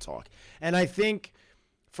like to talk, and I think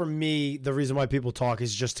for me, the reason why people talk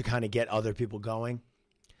is just to kind of get other people going.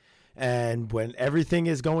 And when everything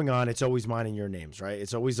is going on, it's always mine and your names, right?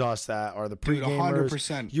 It's always us that are the pre-gamers.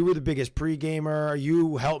 100%. You were the biggest pre-gamer.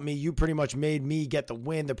 You helped me. You pretty much made me get the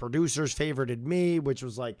win. The producers favorited me, which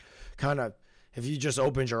was like kind of, if you just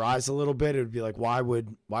opened your eyes a little bit, it would be like, why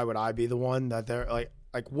would I be the one that they're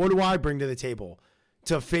like, what do I bring to the table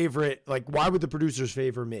to favorite? Like, why would the producers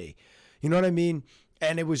favor me? You know what I mean?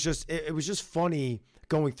 And it was just funny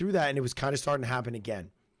going through that, and it was kind of starting to happen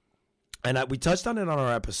again. And we touched on it on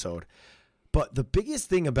our episode. But the biggest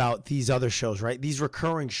thing about these other shows, right, these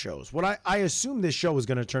recurring shows, what I assume this show is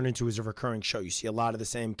going to turn into is a recurring show. You see a lot of the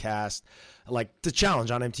same cast, like The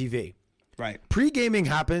Challenge on MTV. Right. Pre-gaming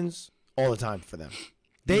happens all the time for them.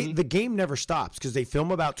 The game never stops because they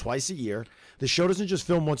film about twice a year. The show doesn't just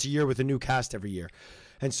film once a year with a new cast every year.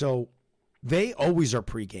 And so they always are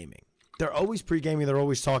pre-gaming. They're always pre-gaming. They're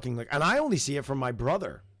always talking. And I only see it from my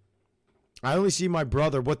brother. I only see my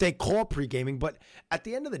brother, what they call pre-gaming, but at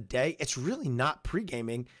the end of the day, it's really not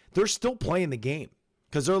pre-gaming. They're still playing the game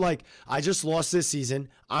because they're like, I just lost this season.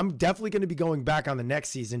 I'm definitely going to be going back on the next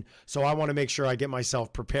season, so I want to make sure I get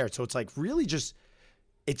myself prepared. So it's like really just,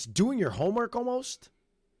 it's doing your homework almost.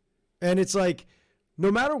 And it's like, no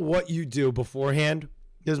matter what you do beforehand,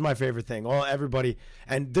 this is my favorite thing. Everybody,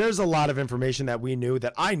 and there's a lot of information that we knew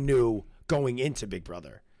that I knew going into Big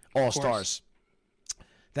Brother All Stars.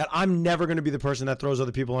 That I'm never going to be the person that throws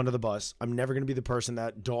other people under the bus. I'm never going to be the person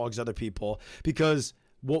that dogs other people because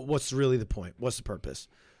what's really the point? What's the purpose?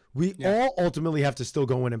 We all ultimately have to still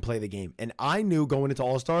go in and play the game. And I knew going into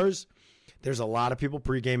All-Stars, there's a lot of people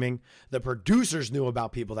pre-gaming. The producers knew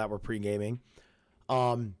about people that were pre-gaming.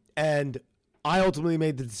 And I ultimately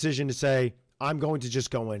made the decision to say, I'm going to just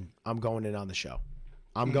go in. I'm going in on the show.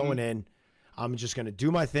 I'm going in. I'm just going to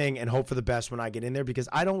do my thing and hope for the best when I get in there because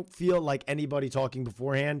I don't feel like anybody talking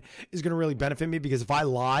beforehand is going to really benefit me because if I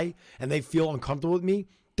lie and they feel uncomfortable with me,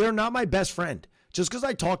 they're not my best friend. Just because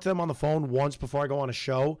I talk to them on the phone once before I go on a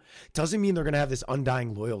show doesn't mean they're going to have this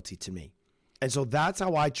undying loyalty to me. And so that's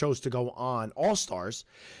how I chose to go on All Stars.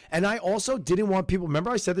 And I also didn't want people,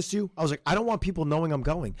 remember I said this to you? I was like, I don't want people knowing I'm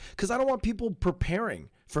going because I don't want people preparing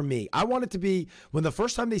for me. I want it to be when the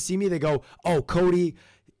first time they see me, they go, oh, Cody,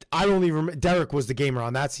 I don't even remember. Derrick was the gamer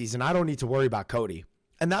on that season. I don't need to worry about Cody.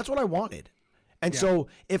 And that's what I wanted. And so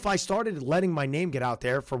if I started letting my name get out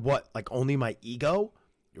there for what, like only my ego,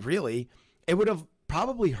 really, it would have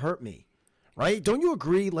probably hurt me. Right? Don't you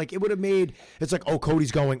agree? Like it would have made, it's like, oh,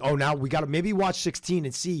 Cody's going. Oh, now we got to maybe watch 16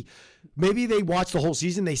 and see. Maybe they watch the whole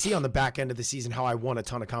season. They see on the back end of the season how I won a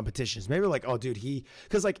ton of competitions. Maybe like, oh, dude,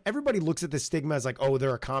 because like everybody looks at the stigma as like, oh,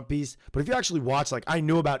 they're a comp beast. But if you actually watch, like I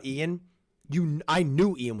knew about Ian. I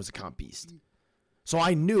knew Ian was a comp beast. So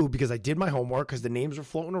I knew because I did my homework because the names were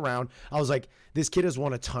floating around. I was like, this kid has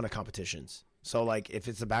won a ton of competitions. So like if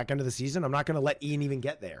it's the back end of the season, I'm not going to let Ian even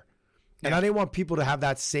get there. And I didn't want people to have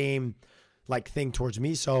that same like thing towards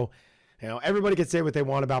me. So, you know, everybody can say what they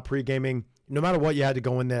want about pre-gaming. No matter what, you had to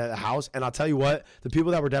go in the house. And I'll tell you what, the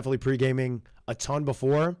people that were definitely pre-gaming a ton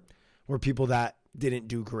before were people that didn't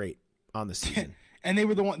do great on the season. And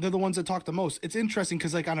they're the ones that talk the most. It's interesting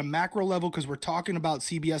because like on a macro level, because we're talking about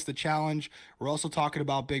CBS, The Challenge, we're also talking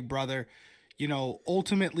about Big Brother, you know,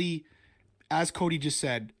 ultimately, as Cody just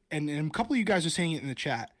said, and a couple of you guys are saying it in the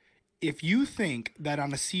chat, if you think that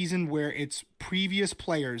on a season where it's previous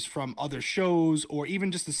players from other shows or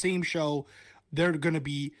even just the same show, they're going to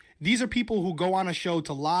be, these are people who go on a show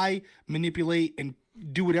to lie, manipulate, and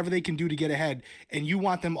do whatever they can do to get ahead. And you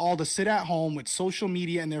want them all to sit at home with social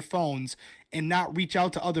media and their phones and not reach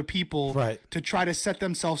out to other people to try to set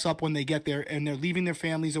themselves up when they get there and they're leaving their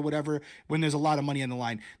families or whatever when there's a lot of money on the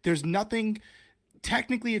line. There's nothing,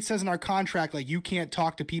 technically it says in our contract, like you can't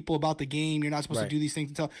talk to people about the game. You're not supposed to do these things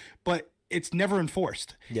until, but it's never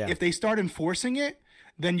enforced. Yeah. If they start enforcing it,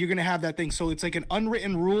 then you're going to have that thing. So it's like an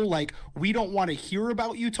unwritten rule. Like we don't want to hear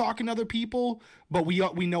about you talking to other people, but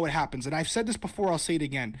we know it happens. And I've said this before. I'll say it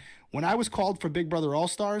again. When I was called for Big Brother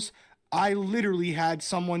All-Stars, I literally had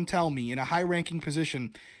someone tell me in a high-ranking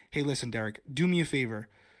position, hey, listen, Derrick, do me a favor.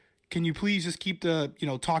 can you please just keep the,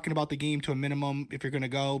 talking about the game to a minimum if you're going to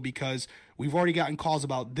go, because we've already gotten calls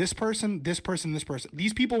about this person, this person, this person.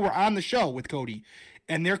 These people were on the show with Cody,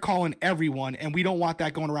 and they're calling everyone, and we don't want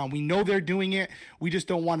that going around. We know they're doing it. We just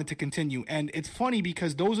don't want it to continue. And it's funny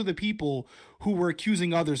because those are the people who were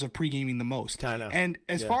accusing others of pre-gaming the most. I know. And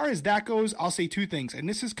as far as that goes, I'll say two things. And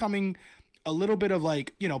this is coming a little bit of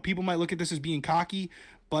like, people might look at this as being cocky,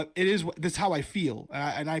 but this is how I feel.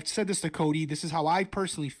 And I've said this to Cody. This is how I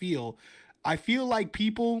personally feel. I feel like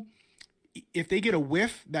people, if they get a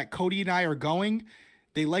whiff that Cody and I are going,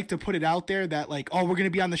 they like to put it out there that like, oh, we're going to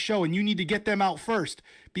be on the show and you need to get them out first,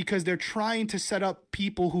 because they're trying to set up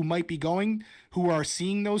people who might be going, who are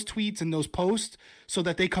seeing those tweets and those posts, so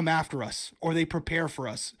that they come after us or they prepare for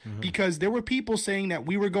us. Because there were people saying that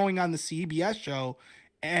we were going on the CBS show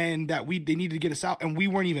and that they needed to get us out, and we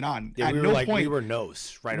weren't even on. Yeah, At no point, we were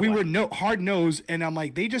nose right we away. were hard nose, and I'm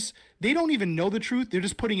like, they don't even know the truth. They're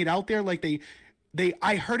just putting it out there like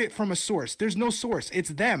I heard it from a source. There's no source. It's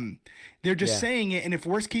them. They're just saying it, and if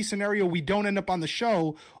worst case scenario we don't end up on the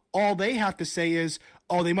show, all they have to say is,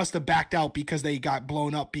 oh, they must have backed out because they got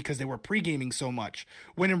blown up because they were pre-gaming so much,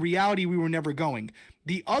 when in reality we were never going.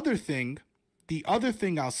 The other thing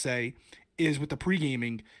I'll say is with the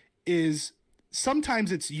pre-gaming is,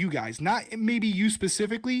 sometimes it's you guys, not maybe you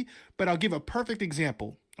specifically, but I'll give a perfect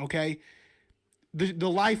example, okay? The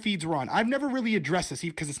live feeds are on. I've never really addressed this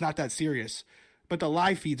because it's not that serious, but the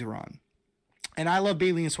live feeds are on. And I love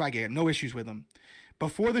Bailey and Swaggy. I have no issues with them.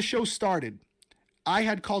 Before the show started, I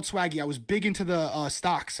had called Swaggy. I was big into the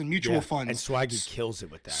stocks and mutual funds. And Swaggy kills it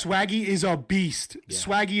with that. Swaggy is a beast. Yeah.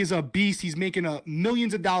 Swaggy is a beast. He's making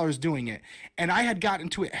millions of dollars doing it. And I had gotten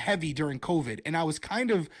into it heavy during COVID, and I was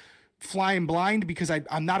kind of flying blind because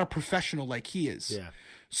I'm not a professional like he is. Yeah.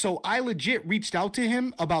 So I legit reached out to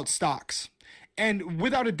him about stocks. And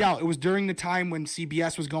without a doubt, it was during the time when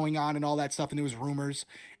CBS was going on and all that stuff, and there was rumors.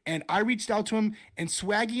 And I reached out to him, and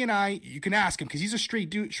Swaggy and I, you can ask him because he's a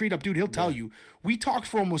straight up dude. He'll tell you. We talked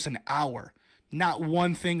for almost an hour. Not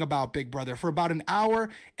one thing about Big Brother for about an hour.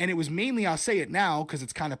 And it was mainly, I'll say it now because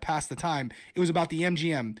it's kind of past the time, it was about the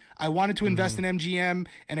MGM. I wanted to invest in MGM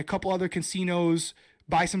and a couple other casinos,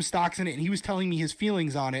 buy some stocks in it, and he was telling me his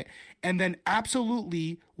feelings on it. And then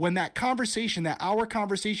absolutely, when that hour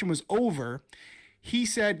conversation was over, he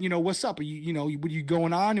said, what's up? Are you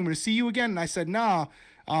going on? I'm going to see you again. And I said, nah.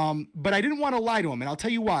 But I didn't want to lie to him, and I'll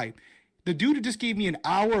tell you why. The dude just gave me an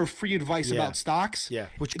hour of free advice about stocks. Yeah,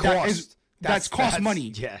 which costs. That's cost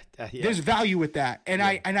money. Yeah, There's value with that. And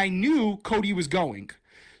I knew Cody was going.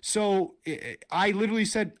 So I literally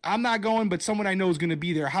said, I'm not going, but someone I know is going to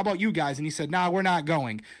be there. How about you guys? And he said, nah, we're not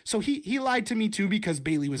going. So he lied to me too, because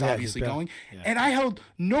Bailey was obviously going. Yeah. And I held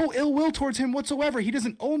no ill will towards him whatsoever. He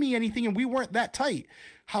doesn't owe me anything, and we weren't that tight.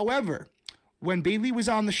 However, when Bailey was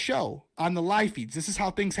on the show, on the live feeds, this is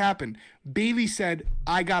how things happen. Bailey said,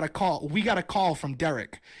 we got a call from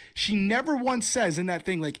Derrick. She never once says in that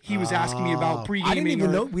thing, like, he was asking me about pre-gaming. I didn't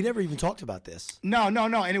even know. We never even talked about this. No.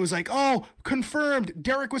 And it was like, oh, confirmed.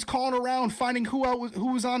 Derrick was calling around, finding who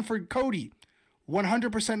was on for Cody.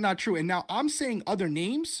 100% not true. And now I'm saying other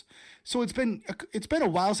names. So it's been a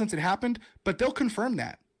while since it happened, but they'll confirm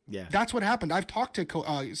that. Yeah, that's what happened. I've talked to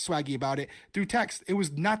Swaggy about it through text. It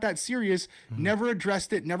was not that serious. Never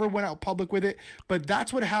addressed it. Never went out public with it. But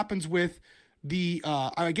that's what happens with the,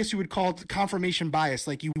 I guess you would call it confirmation bias.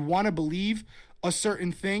 Like, you want to believe a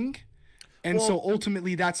certain thing, and so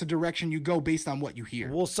ultimately that's the direction you go based on what you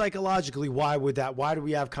hear. Well, psychologically, why do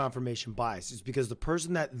we have confirmation bias? It's because the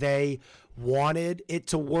person that they wanted it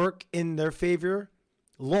to work in their favor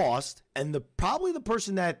lost, and probably the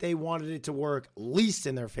person that they wanted it to work least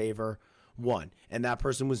in their favor won, and that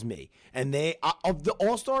person was me. And they of the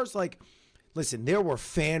All-Stars, like, listen, there were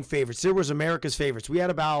fan favorites. There was America's favorites. We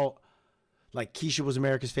had about, like, Keisha was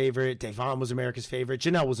America's favorite, Devon was America's favorite,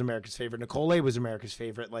 Janelle was America's favorite, Nicole A was America's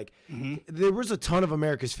favorite. Like, there was a ton of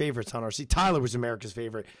America's favorites on RC. Tyler was America's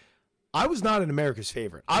favorite. I was not an America's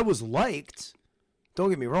favorite. I was liked.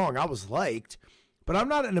 Don't get me wrong, I was liked, but I'm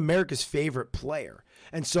not an America's favorite player.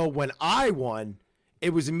 And so when I won,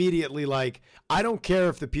 it was immediately like, I don't care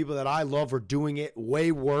if the people that I love are doing it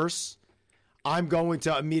way worse. I'm going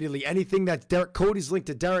to immediately, anything that Cody's linked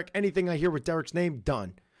to Derrick, anything I hear with Derrick's name,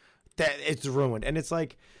 done. That it's ruined. And it's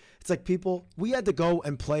like people, we had to go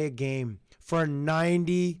and play a game for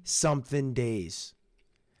 90 something days.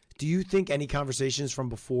 Do you think any conversations from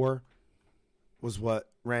before was what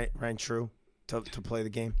ran true to play the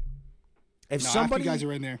game? If somebody, you guys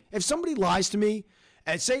are in there. If somebody lies to me,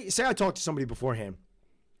 and say I talked to somebody beforehand,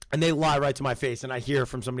 and they lie right to my face, and I hear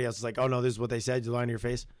from somebody else, it's like, oh no, this is what they said, you lying to your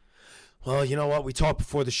face. Well, you know what? We talked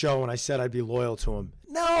before the show, and I said I'd be loyal to him.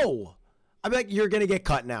 No. I'm like, you're going to get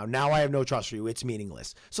cut now. Now I have no trust for you. It's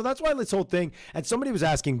meaningless. So that's why this whole thing, and somebody was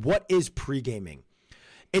asking, what is pre-gaming?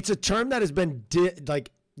 It's a term that has been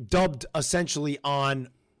dubbed essentially on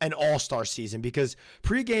an all-star season, because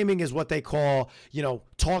pre-gaming is what they call,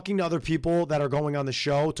 talking to other people that are going on the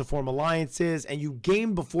show to form alliances, and you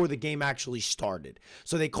game before the game actually started.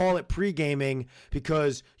 So they call it pre-gaming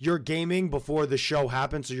because you're gaming before the show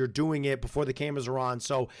happens, so you're doing it before the cameras are on.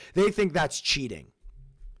 So they think that's cheating.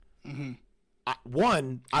 Mm-hmm. I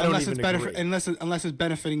don't even agree. Unless it's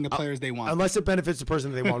benefiting the players they want. Unless it benefits the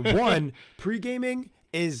person that they want. One, pre-gaming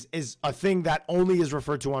is a thing that only is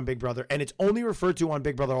referred to on Big Brother, and it's only referred to on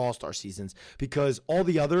Big Brother All-Star seasons, because all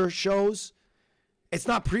the other shows, it's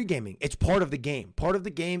not pre-gaming. It's part of the game. Part of the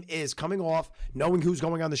game is coming off, knowing who's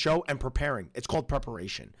going on the show, and preparing. It's called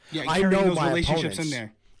preparation. Yeah, I know those relationships in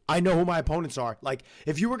there. I know who my opponents are. Like,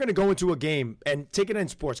 if you were going to go into a game, and take it in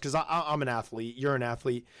sports, because I'm an athlete, you're an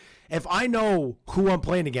athlete. If I know who I'm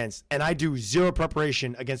playing against, and I do zero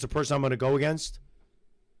preparation against the person I'm going to go against,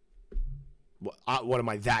 what am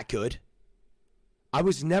I, that good? I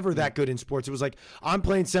was never that good in sports. It was like, I'm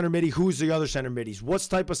playing center midi. Who's the other center middies? What's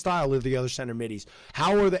type of style are the other center middies?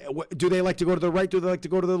 How are they? Do they like to go to the right? Do they like to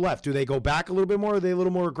go to the left? Do they go back a little bit more? Or are they a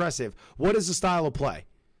little more aggressive? What is the style of play?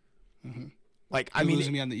 Mm-hmm. You're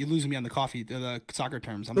losing me on the soccer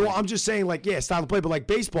terms. I'm just saying, style of play. But like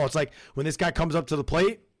baseball, it's like when this guy comes up to the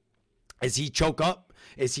plate, is he choke up?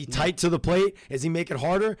 Is he tight to the plate? Is he make it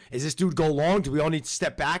harder? Is this dude go long? Do we all need to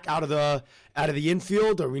step back out of the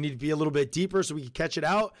infield, or we need to be a little bit deeper so we can catch it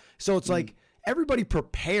out? So it's like everybody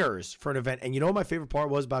prepares for an event. And you know what my favorite part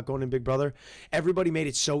was about going in Big Brother? Everybody made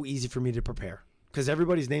it so easy for me to prepare, because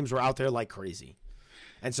everybody's names were out there like crazy.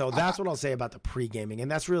 And so that's what I'll say about the pre-gaming,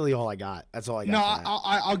 and that's really all I got. That's all I got. No,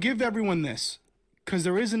 I'll give everyone this, because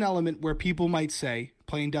there is an element where people might say,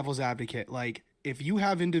 playing devil's advocate, like, if you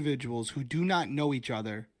have individuals who do not know each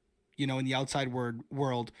other, in the outside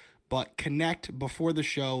world, but connect before the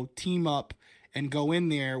show, team up, and go in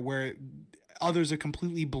there where others are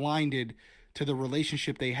completely blinded to the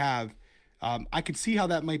relationship they have, I could see how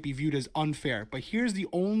that might be viewed as unfair. But here's the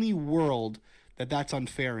only world that's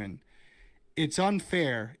unfair in. It's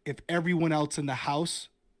unfair if everyone else in the house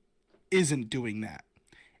isn't doing that.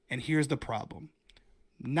 And here's the problem.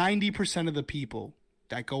 90% of the people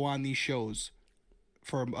that go on these shows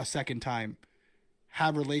for a second time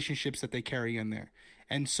have relationships that they carry in there.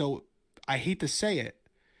 And so I hate to say it,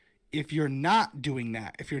 if you're not doing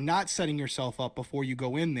that, if you're not setting yourself up before you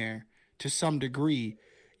go in there to some degree,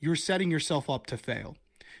 you're setting yourself up to fail,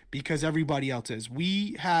 because everybody else is.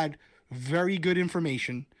 We had very good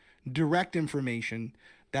information, direct information,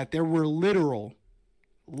 that there were literal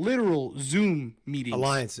Zoom meetings.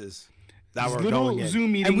 Alliances that were going in.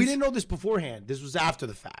 Zoom meetings. And we didn't know this beforehand. This was after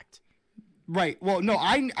the fact. Right. Well, no,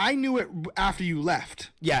 I knew it after you left.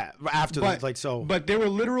 Yeah, But there were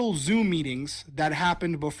literal Zoom meetings that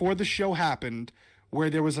happened before the show happened, where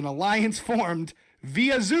there was an alliance formed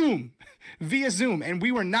via Zoom, and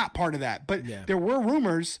we were not part of that. But there were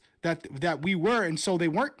rumors that we were, and so they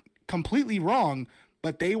weren't completely wrong,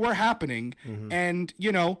 but they were happening. Mm-hmm. And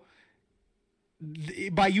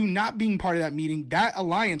by you not being part of that meeting, that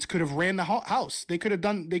alliance could have ran the house. They could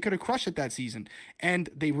have crushed it that season, and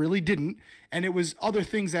they really didn't. And it was other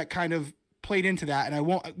things that kind of played into that. And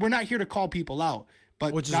we're not here to call people out,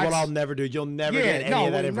 but which is what I'll never do. You'll never get any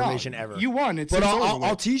of that information ever. You won. But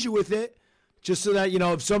I'll tease you with it, just so that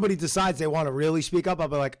if somebody decides they want to really speak up, I'll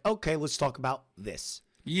be like, okay, let's talk about this.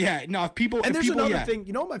 Yeah, no, if people... And there's another thing,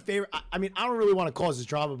 my favorite... I mean, I don't really want to cause this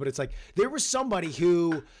drama, but it's like, there was somebody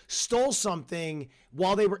who stole something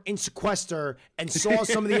while they were in sequester and saw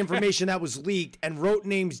some of the information that was leaked and wrote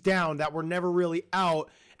names down that were never really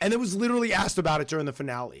out, and it was literally asked about it during the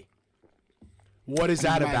finale. What is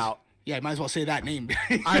that about? Yeah, you might as well say that name.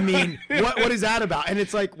 I mean, what is that about? And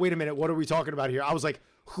it's like, wait a minute, what are we talking about here? I was like,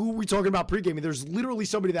 who are we talking about pre-gaming? There's literally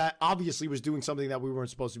somebody that obviously was doing something that we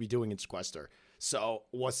weren't supposed to be doing in sequester. So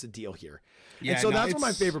what's the deal here? Yeah, and so that's what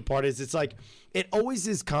my favorite part is. It's like, it always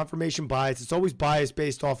is confirmation bias. It's always bias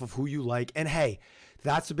based off of who you like. And hey,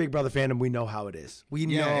 that's the Big Brother fandom. We know how it is. We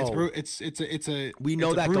know we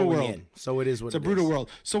know that going world. In. So it is what it is. It's a brutal world.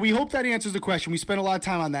 So we hope that answers the question. We spent a lot of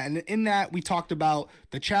time on that, and in that we talked about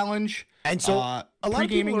the challenge. And so a lot of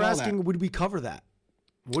people are asking, would we cover that?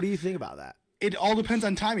 What do you think about that? It all depends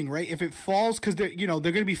on timing, right? If it falls, because they're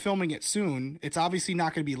going to be filming it soon. It's obviously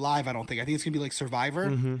not going to be live. I don't think. I think it's going to be like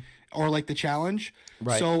Survivor or like the challenge.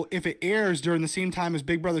 Right. So if it airs during the same time as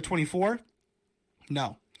Big Brother 24,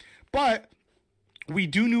 no. But we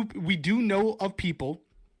do know of people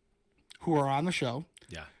who are on the show.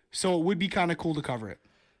 Yeah. So it would be kind of cool to cover it.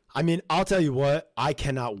 I mean, I'll tell you what, I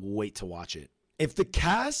cannot wait to watch it. If the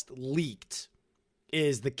cast leaked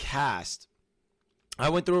is the cast, I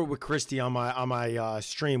went through it with Christy on my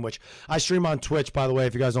stream, which I stream on Twitch, by the way.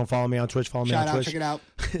 If you guys don't follow me on Twitch, follow me on Twitch. Check it out.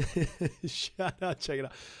 Shout out, check it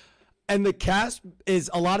out. And the cast is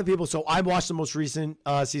a lot of people. So I watched the most recent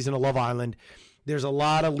season of Love Island. There's a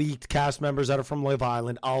lot of leaked cast members that are from Love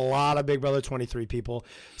Island. A lot of Big Brother 23 people.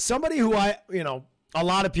 Somebody who a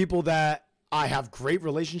lot of people that I have great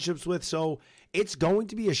relationships with. So it's going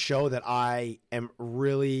to be a show that I am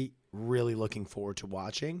really, really looking forward to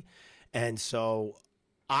watching. And so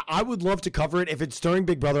I would love to cover it. If it's during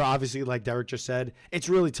Big Brother, obviously, like Derrick just said, it's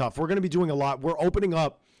really tough. We're going to be doing a lot. We're going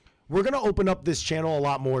to open up this channel a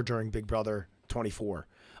lot more during Big Brother 24.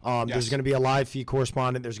 Yes. There's going to be a live feed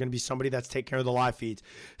correspondent. There's going to be somebody that's taking care of the live feeds.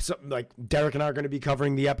 So, like Derrick and I are going to be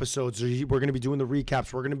covering the episodes. We're going to be doing the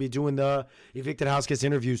recaps. We're going to be doing the Evicted House Guest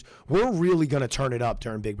interviews. We're really going to turn it up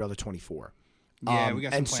during Big Brother 24. Yeah, we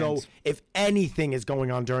got some plans. So if anything is going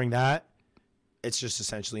on during that, it's just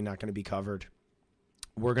essentially not going to be covered.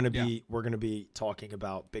 We're going to be talking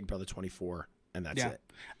about Big Brother 24, and that's it.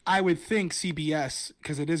 I would think CBS,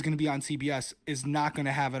 because it is going to be on CBS, is not going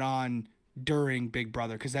to have it on during Big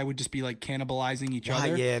Brother, because that would just be like cannibalizing each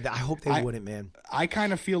other. Yeah, I hope they wouldn't, man. I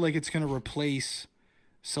kind of feel like it's going to replace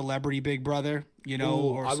Celebrity Big Brother, Ooh,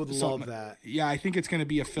 or I would love that. Yeah, I think it's going to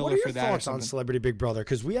be a filler for that. What are your thoughts on Celebrity Big Brother?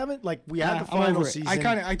 Because we haven't we had the final season.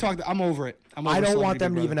 I'm over it. I don't want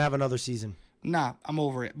them to even have another season. Nah, I'm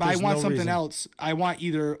over it. But I want something else. I want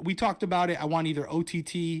we talked about it. I want either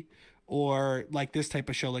OTT or like this type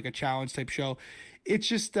of show, like a challenge type show. It's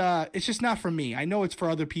just not for me. I know it's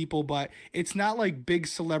for other people, but it's not like big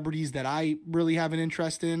celebrities that I really have an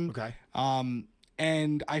interest in. Okay.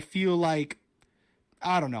 And I feel like,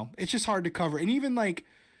 I don't know. It's just hard to cover. And even like,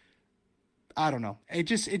 I don't know. It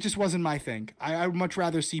just wasn't my thing. I would much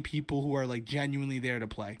rather see people who are like genuinely there to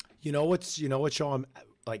play. You know what show I'm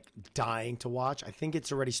like dying to watch? I think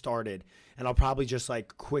it's already started, and I'll probably just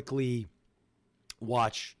like quickly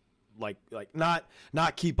watch, like not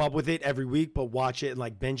keep up with it every week, but watch it and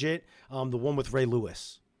like binge it. The one with Ray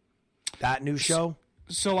Lewis, that new show.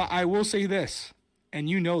 So I will say this, and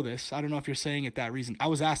you know this. I don't know if you're saying it that reason. I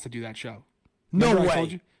was asked to do that show. Remember no way. I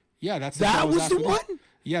told you? Yeah, that's that was the one.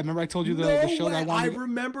 Yeah, remember I told you the show that I wanted. I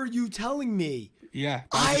remember you telling me. Yeah,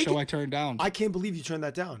 that's the show I turned down. I can't believe you turned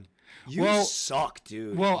that down. You suck,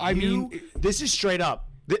 dude. Well, I mean, this is straight up.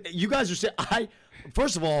 You guys are saying,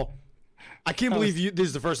 first of all, I can't believe you. This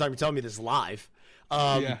is the first time you're telling me this live.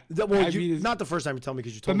 Yeah. Not the first time you tell me,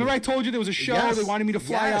 because you told me. Remember I told you there was a show. Yes. They wanted me to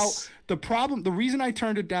fly out. The reason I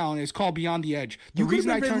turned it down is called Beyond the Edge. You could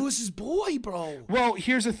have been Ray Lewis's boy, bro. Well,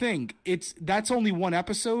 here's the thing. That's only one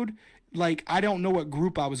episode. Like, I don't know what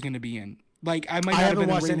group I was going to be in. Like, I haven't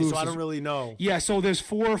watched any, so I don't really know. Yeah, so there's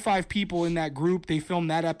 4 or 5 people in that group. They filmed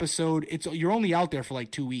that episode. You're only out there for like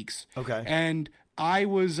 2 weeks. Okay. And I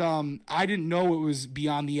was I didn't know it was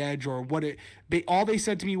Beyond the Edge or what it. All they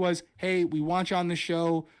said to me was, "Hey, we want you on the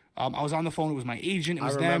show." I was on the phone. It was my agent. It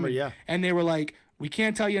was them. Yeah. And they were like, "We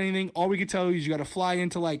can't tell you anything. All we can tell you is you got to fly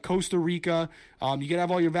into like Costa Rica. You got to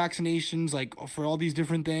have all your vaccinations, like for all these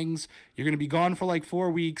different things. You're gonna be gone for like 4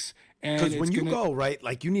 weeks." Because when you go, right,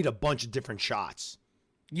 like you need a bunch of different shots.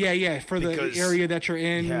 Yeah, for the area that you're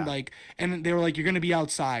in, like, and they were like, you're gonna be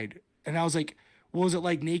outside, and I was like, well, is it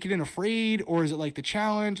like Naked and Afraid, or is it like the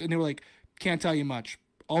challenge? And they were like, can't tell you much.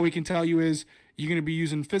 All we can tell you is you're gonna be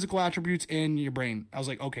using physical attributes in your brain. I was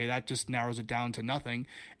like, okay, that just narrows it down to nothing.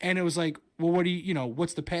 And it was like, well, what do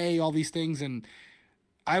what's the pay? All these things, and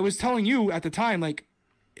I was telling you at the time, like,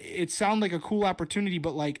 it sounded like a cool opportunity,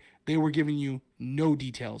 but like they were giving you no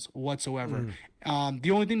details whatsoever.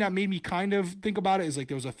 The only thing that made me kind of think about it is like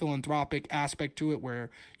there was a philanthropic aspect to it where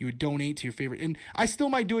you would donate to your favorite. And I still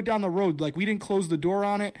might do it down the road. Like, we didn't close the door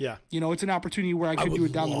on it. Yeah. It's an opportunity where I could do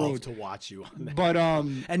it down the road. I would love to watch you on that. But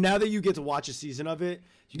and now that you get to watch a season of it,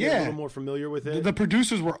 you get a little more familiar with it. The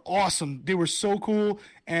producers were awesome. They were so cool.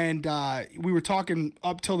 And we were talking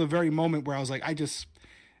up till the very moment where I was like, I just,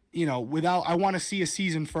 I want to see a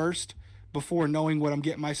season first before knowing what I'm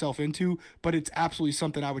getting myself into, but it's absolutely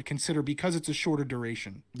something I would consider because it's a shorter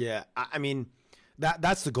duration. Yeah, I mean,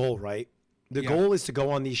 that's the goal, right? The goal is to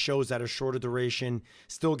go on these shows that are shorter duration,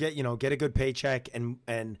 still get a good paycheck,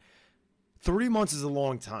 and 3 months is a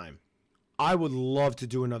long time. I would love to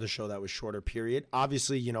do another show that was shorter, period.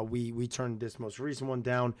 Obviously, we turned this most recent one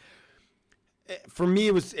down. For me,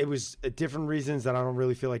 it was different reasons that I don't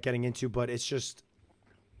really feel like getting into, but it's just,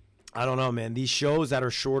 I don't know, man. These shows that are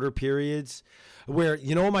shorter periods where,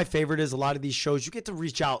 what my favorite is, a lot of these shows, you get to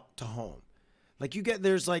reach out to home. Like you get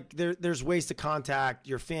there's ways to contact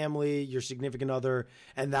your family, your significant other,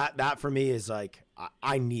 and that for me is like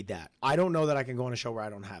I need that. I don't know that I can go on a show where I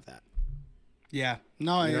don't have that. Yeah,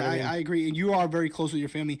 no, You know what I mean? I agree. And you are very close with your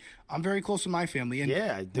family. I'm very close with my family, and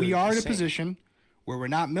Yeah, dude, we are in a same. position where we're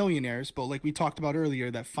not millionaires, but like we talked about earlier,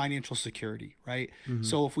 that financial security, right? Mm-hmm.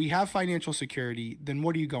 So if we have financial security, then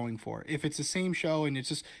what are you going for? If it's the same show and it's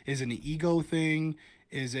just is it an ego thing?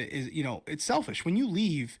 Is it's selfish when you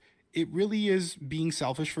leave. It really is being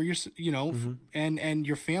selfish for your, Mm-hmm. and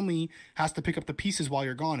your family has to pick up the pieces while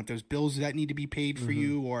you're gone. If there's bills that need to be paid for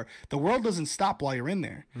you, or the world doesn't stop while you're in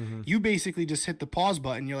there, you basically just hit the pause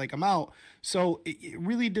button. You're like, I'm out. So it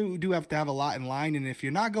really do have to have a lot in line. And if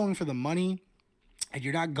you're not going for the money and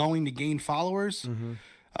you're not going to gain followers,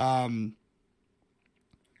 I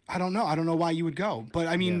don't know. I don't know why you would go, but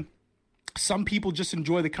I mean, some people just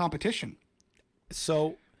enjoy the competition.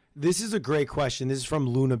 So this is a great question. This is from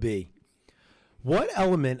Luna B. What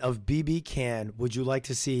element of BB Can would you like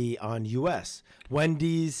to see on US?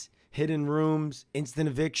 Wendy's, hidden rooms, instant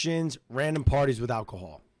evictions, random parties with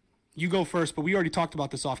alcohol. You go first, but we already talked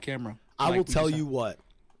about this off camera. I will tell you what.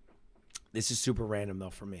 This is super random though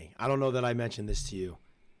for me. I don't know that I mentioned this to you.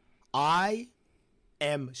 I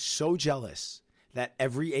am so jealous that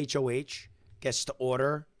every HOH gets to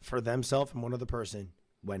order for themselves and one other person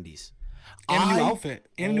Wendy's. And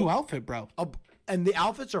a new outfit, bro. And the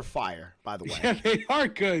outfits are fire, by the way. Yeah, they are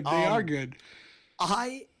good. They are good.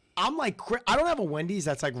 I'm like, I don't have a Wendy's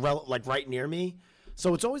that's like right near me,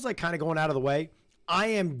 so it's always like kind of going out of the way. I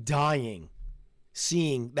am dying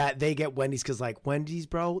seeing that they get Wendy's because like Wendy's,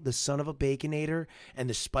 bro, the son of a Baconator and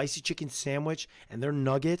the spicy chicken sandwich and their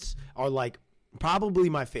nuggets are like probably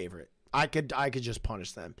my favorite. I could just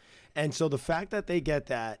punish them, and so the fact that they get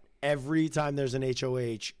that every time there's an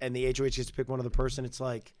HOH and the HOH gets to pick one other person, it's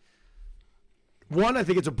like. One, I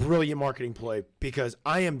think it's a brilliant marketing ploy because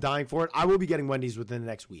I am dying for it. I will be getting Wendy's within the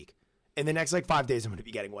next week. In the next 5 days, I'm going to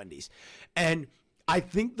be getting Wendy's. And I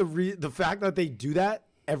think the fact that they do that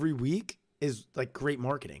every week is like great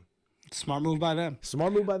marketing. Smart move by them.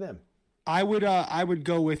 Smart move by them. I would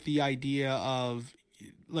go with the idea of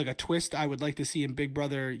like a twist I would like to see in Big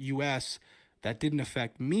Brother US that didn't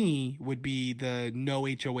affect me would be the no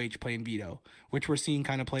HOH playing veto, which we're seeing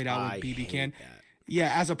kind of played out with BB Can.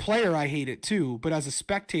 Yeah, as a player, I hate it too. But as a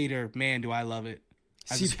spectator, man, do I love it.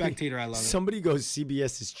 As a spectator, I love it. Somebody goes,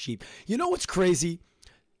 CBS is cheap. You know what's crazy?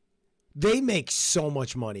 They make so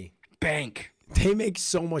much money. Bank. They make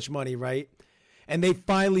so much money, right? And they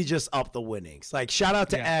finally just up the winnings. Like, shout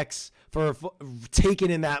out to X for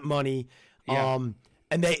taking in that money. Yeah.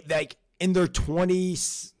 And they, like, in their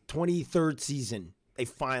 23rd season, they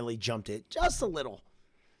finally jumped it just a little.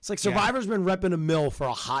 It's like Survivor's been repping a mill for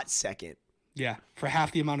a hot second. Yeah, for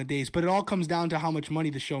half the amount of days. But it all comes down to how much money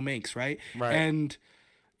the show makes, right? Right. And,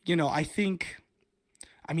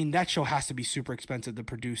 I mean, that show has to be super expensive to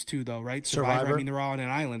produce too, though, right? Survivor. I mean, they're all on an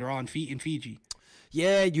island. They're all in Fiji.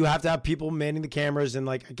 Yeah, you have to have people manning the cameras. And,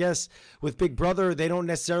 like, I guess with Big Brother, they don't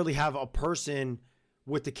necessarily have a person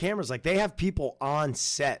with the cameras. Like, they have people on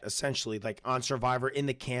set, essentially, like on Survivor, in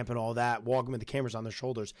the camp and all that, walking with the cameras on their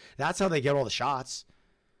shoulders. That's how they get all the shots.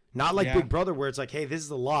 Not like Big Brother, where it's like, hey, this is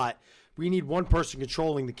a lot. We need one person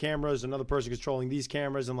controlling the cameras, another person controlling these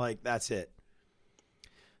cameras, and like that's it.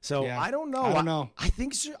 So I don't know. I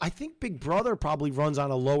think Big Brother probably runs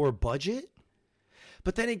on a lower budget,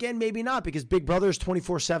 but then again, maybe not because Big Brother is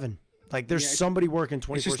 24/7. Like there's somebody working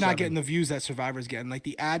 24/7. It's just not getting the views that Survivor's getting. Like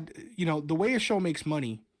the ad, the way a show makes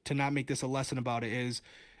money. To not make this a lesson about it is.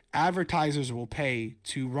 Advertisers will pay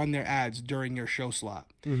to run their ads during your show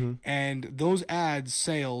slot. Mm-hmm. And those ads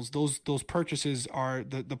sales, those purchases are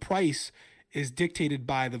the price is dictated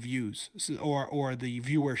by the views or the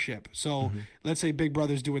viewership. So let's say Big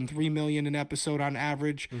Brother's doing 3 million an episode on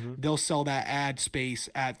average. They'll sell that ad space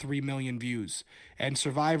at 3 million views. And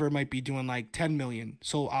Survivor might be doing like 10 million.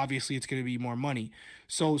 So obviously it's going to be more money.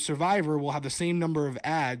 So Survivor will have the same number of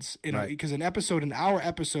ads because an hour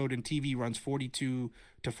episode in TV runs 42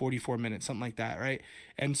 to 44 minutes, something like that, right?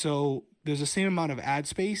 And so there's the same amount of ad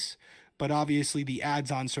space, but obviously the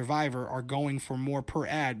ads on Survivor are going for more per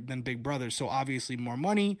ad than Big Brother. So obviously more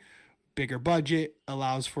money, bigger budget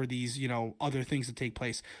allows for these, other things to take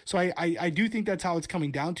place. So I do think that's how it's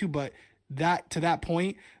coming down to, but to that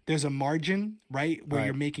point, there's a margin, right? Where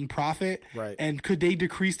you're making profit. Right. And could they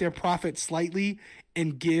decrease their profit slightly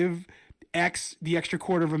and give X the extra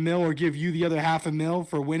 $250,000 or give you the other $500,000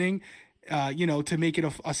 for winning? To make it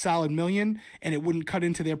a solid million and it wouldn't cut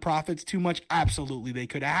into their profits too much. Absolutely. They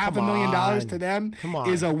could. $500,000 to them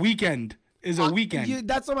is a weekend.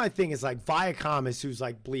 That's what my thing is like. Viacom is who's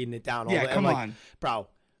like bleeding it down. Yeah, come on. Bro,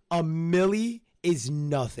 $1 million is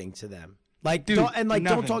nothing to them. Like, Dude, don't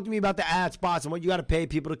nothing. talk to me about the ad spots and what you got to pay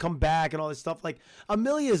people to come back and all this stuff. Like, $1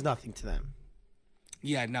 million is nothing to them.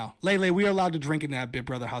 Yeah, no. Lele, we are allowed to drink in that Big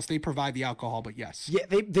Brother house. They provide the alcohol, but yes. Yeah,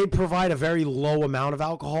 they provide a very low amount of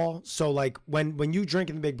alcohol. So, like, when you drink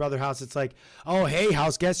in the Big Brother house, it's like, oh, hey,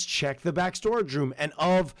 house guests, check the back storage room. And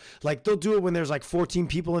they'll do it when there's, like, 14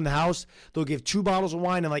 people in the house. They'll give 2 bottles of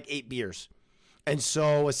wine and, like, 8 beers. And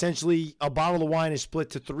so, essentially, a bottle of wine is split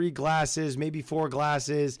to 3 glasses, maybe 4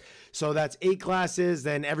 glasses. So, that's 8 glasses.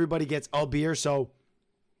 Then everybody gets a beer. So,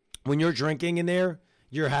 when you're drinking in there,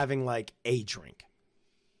 you're having, like, a drink.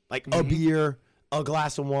 Like a beer, a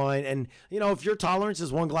glass of wine. And, if your tolerance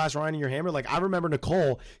is 1 glass of wine in your hammer, like I remember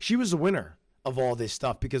Nicole, she was the winner of all this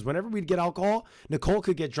stuff because whenever we'd get alcohol, Nicole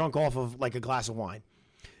could get drunk off of like a glass of wine.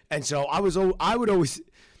 And so I would always,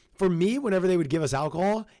 for me, whenever they would give us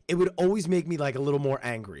alcohol, it would always make me like a little more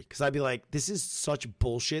angry because I'd be like, this is such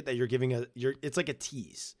bullshit that you're giving it's like a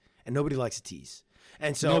tease and nobody likes a tease.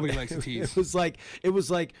 And so Nobody likes a tease. It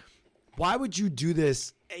was like, why would you do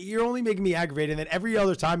this? You're only making me aggravated. And then every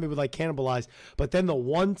other time it would like cannibalize. But then the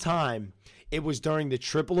one time it was during the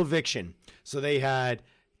triple eviction. So they had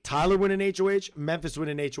Tyler win an HOH, Memphis win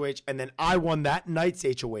an HOH, and then I won that night's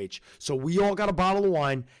HOH. So we all got a bottle of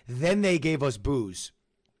wine. Then they gave us booze.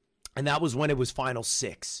 And that was when it was final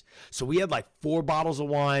 6. So we had like 4 bottles of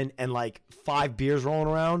wine and like 5 beers rolling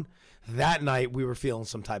around. That night we were feeling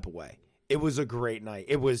some type of way. It was a great night.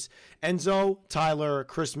 It was Enzo, Tyler,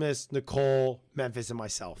 Christmas, Nicole, Memphis, and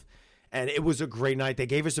myself. And it was a great night. They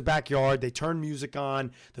gave us a backyard. They turned music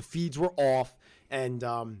on. The feeds were off. And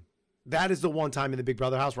that is the one time in the Big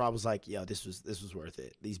Brother house where I was like, yeah, this was worth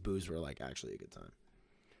it. These boos were like actually a good time.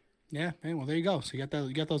 Yeah, hey, well, there you go. So you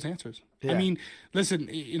got those answers. Yeah. I mean, listen,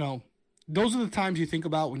 those are the times you think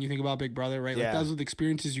about when you think about Big Brother, right? Like Yeah. those are the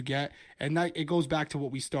experiences you get. And that, it goes back to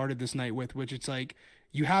what we started this night with, which it's like,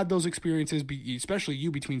 you had those experiences, especially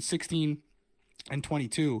you between 16 and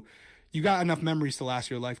 22. You got enough memories to last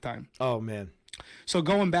your lifetime. Oh, man. So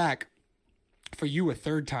going back for you a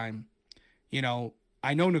third time,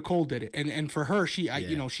 I know Nicole did it. And for her, she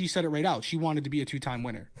said it right out. She wanted to be a 2-time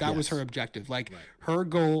winner. That was her objective. Like her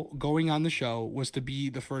goal going on the show was to be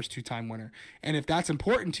the first 2-time winner. And if that's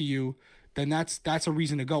important to you, then that's a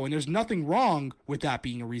reason to go. And there's nothing wrong with that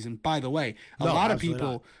being a reason. By the way, a lot of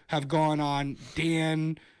people have gone on,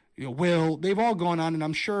 Dan, Will, they've all gone on, and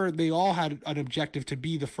I'm sure they all had an objective to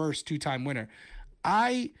be the first 2-time winner.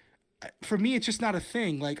 For me, it's just not a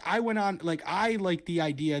thing. Like I went on, like I like the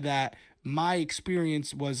idea that my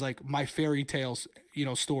experience was like my fairy tales,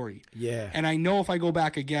 story. Yeah. And I know if I go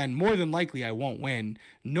back again, more than likely I won't win.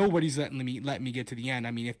 Nobody's letting me get to the end.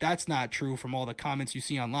 I mean, if that's not true from all the comments you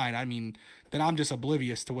see online, I mean, then I'm just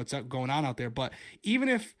oblivious to what's going on out there. But even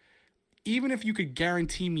if you could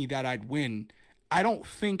guarantee me that I'd win, I don't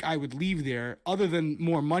think I would leave there other than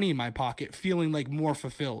more money in my pocket, feeling like more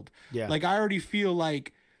fulfilled. Yeah. Like I already feel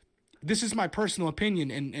like, this is my personal opinion,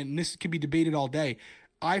 and this could be debated all day.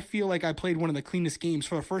 I feel like I played one of the cleanest games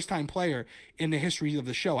for a first-time player in the history of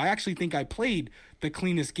the show. I actually think I played the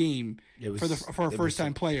cleanest game for a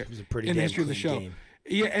first-time player in the history of the show. Game.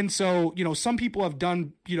 Yeah, and so, some people have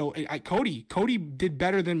done, Cody did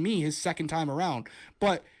better than me his second time around.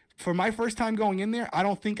 But for my first time going in there, I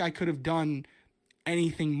don't think I could have done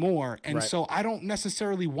anything more. And so I don't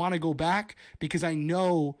necessarily want to go back because I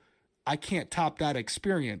know I can't top that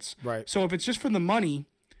experience. Right. So if it's just for the money,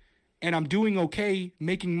 and I'm doing okay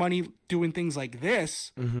making money doing things like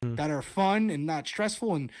this that are fun and not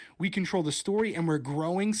stressful, and we control the story and we're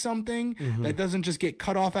growing something that doesn't just get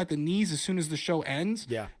cut off at the knees as soon as the show ends.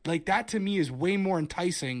 Yeah. Like that to me is way more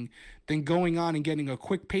enticing than going on and getting a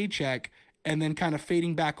quick paycheck and then kind of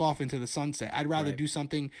fading back off into the sunset. I'd rather do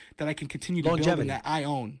something that I can continue to build and that I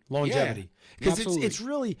own. Longevity. Because it's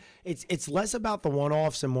really it's less about the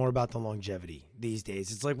one-offs and more about the longevity these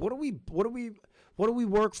days. It's like what do we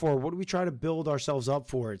work for? What do we try to build ourselves up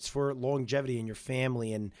for? It's for longevity in your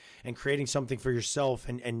family and creating something for yourself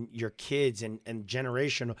and your kids and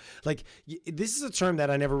generational. Like this is a term that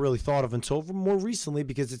I never really thought of until more recently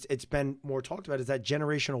because it's been more talked about, is that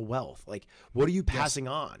generational wealth. Like what are you passing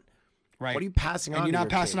on? Right. What are you passing on? And you're to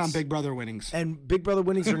not your passing kids? on Big Brother winnings. And Big Brother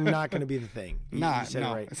winnings are not going to be the thing. No,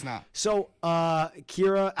 right. It's not. So,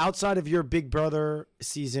 Kira, outside of your Big Brother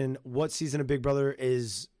season, what season of Big Brother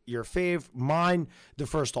is your fave? Mine, the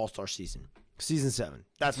first All-Star season. Season 7.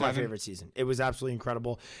 That's my favorite season. It was absolutely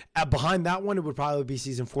incredible. Behind that one, it would probably be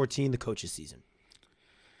season 14, the coaches season.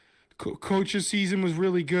 Coach's season was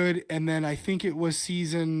really good. And then I think it was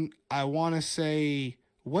season, I want to say,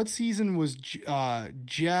 what season was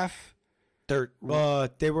Jeff?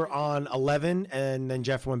 They were on 11, and then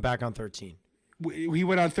Jeff went back on 13. He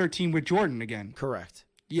went on 13 with Jordan again. Correct.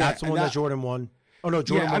 Yeah, that's the one that Jordan won. Oh no,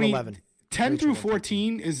 Jordan won 11. 10 through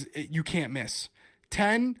 14 is you can't miss.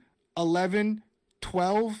 10, 11,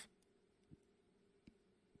 12.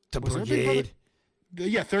 To Brigade.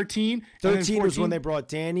 Yeah, 13. 13 was when they brought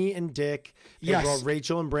Danny and Dick. They Yes. brought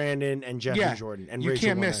Rachel and Brandon and Jeff and Jordan. And you Rachel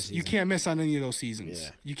can't won miss. that You can't miss on any of those seasons. Yeah.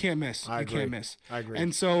 You can't miss. I agree. Can't miss. I agree.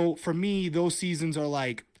 And so for me, those seasons are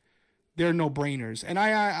like they're no brainers. And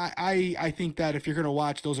I think that if you're gonna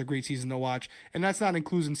watch, those are great seasons to watch. And that's not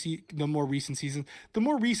including the more recent seasons. The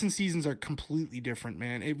more recent seasons are completely different,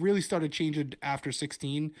 man. It really started changing after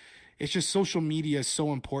 16. It's just social media is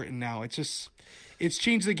so important now. It's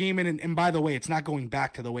changed the game, and by the way, it's not going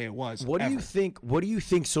back to the way it was. What do you think? What do you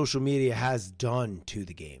think social media has done to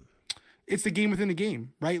the game? It's the game within the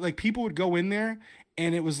game, right? Like people would go in there,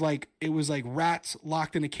 and it was like rats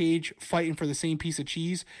locked in a cage fighting for the same piece of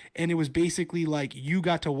cheese, and it was basically like you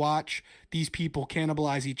got to watch these people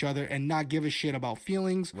cannibalize each other and not give a shit about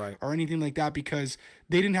feelings or anything like that because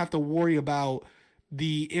they didn't have to worry about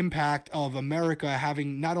the impact of America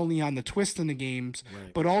having not only on the twist in the games,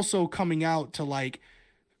 but also coming out to like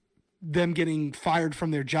them getting fired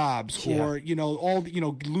from their jobs or,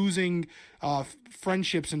 losing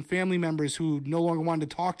friendships and family members who no longer wanted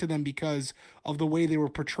to talk to them because of the way they were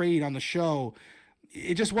portrayed on the show.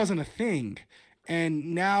 It just wasn't a thing.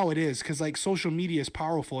 And now it is because like social media is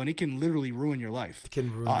powerful and it can literally ruin your life. It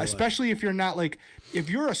can ruin your especially if you're not like, if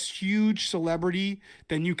you're a huge celebrity,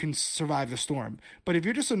 then you can survive the storm. But if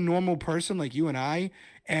you're just a normal person like you and I,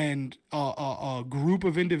 and a group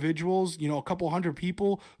of individuals, a couple hundred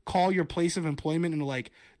people call your place of employment and like,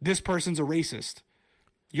 this person's a racist,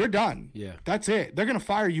 you're done. Yeah, that's it. They're gonna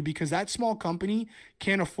fire you because that small company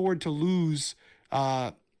can't afford to lose.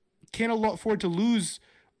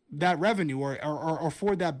 That revenue or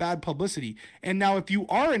afford that bad publicity. And now if you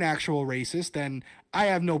are an actual racist, then I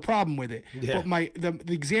have no problem with it. Yeah. But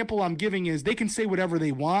the example I'm giving is they can say whatever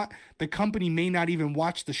they want. The company may not even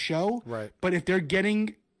watch the show. Right. But if they're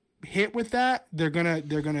getting hit with that, they're gonna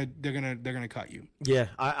cut you. Yeah,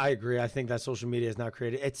 I agree. I think that social media is not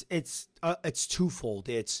created. It's twofold.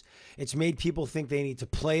 It's made people think they need to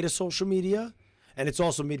play to social media. And it's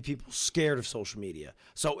also made people scared of social media.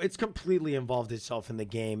 So it's completely involved itself in the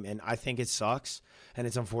game. And I think it sucks. And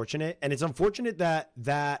it's unfortunate. And it's unfortunate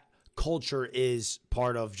that culture is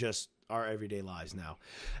part of just our everyday lives now.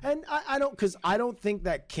 And I don't think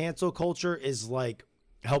that cancel culture is like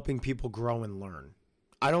helping people grow and learn.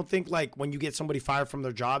 I don't think like when you get somebody fired from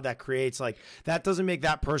their job, that creates like, that doesn't make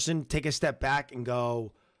that person take a step back and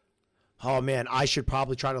go, oh man, I should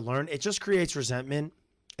probably try to learn. It just creates resentment.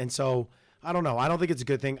 And so I don't know. I don't think it's a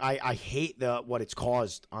good thing. I hate what it's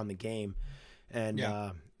caused on the game. And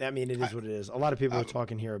it is what it is. A lot of people are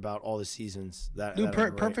talking here about all the seasons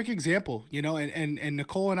perfect example, and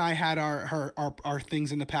Nicole and I had our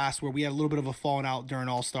things in the past where we had a little bit of a falling out during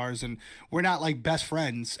All-Stars, and we're not like best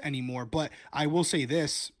friends anymore. But I will say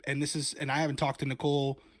this, and I haven't talked to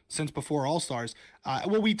Nicole since before All-Stars.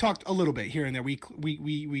 We talked a little bit here and there. We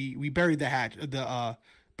buried the hatch.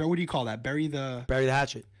 What do you call that? Bury the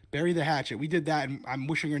hatchet. Bury the hatchet. We did that, and I'm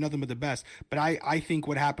wishing her nothing but the best. But I think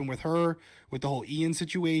what happened with her, with the whole Ian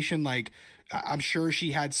situation, like, I'm sure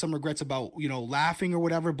she had some regrets about, laughing or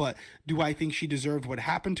whatever, but do I think she deserved what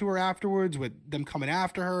happened to her afterwards with them coming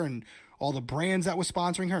after her and all the brands that was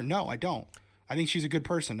sponsoring her? No, I don't. I think she's a good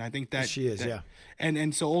person. I think that she is, yeah.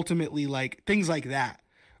 And so ultimately, like, things like that,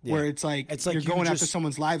 where it's like you're going after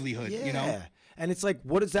someone's livelihood, And it's like,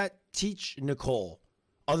 what does that teach Nicole?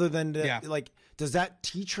 Other than does that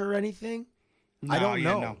teach her anything? No, I don't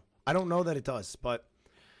know. No. I don't know that it does, but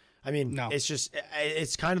I mean,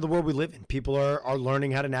 it's kind of the world we live in. People are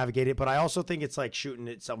learning how to navigate it, but I also think it's like shooting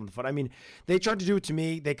itself in the foot. I mean, they tried to do it to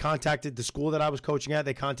me. They contacted the school that I was coaching at.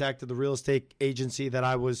 They contacted the real estate agency that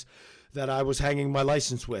I was hanging my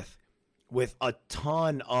license with a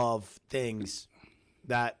ton of things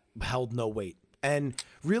that held no weight. And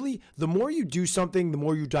really, the more you do something, the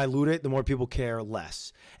more you dilute it, the more people care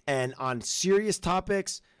less. And on serious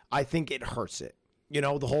topics, I think it hurts it. The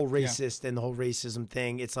whole racist and the whole racism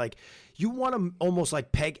thing. It's like you want to almost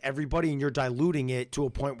like peg everybody, and you're diluting it to a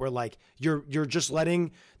point where like you're just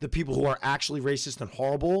letting the people who are actually racist and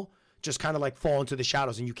horrible just kind of like fall into the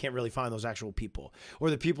shadows, and you can't really find those actual people. Or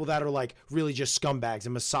the people that are like really just scumbags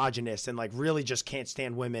and misogynists and like really just can't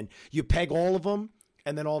stand women. You peg all of them.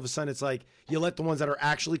 And then all of a sudden it's like you let the ones that are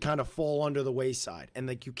actually kind of fall under the wayside, and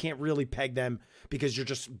like you can't really peg them because you're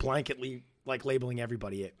just blanketly like labeling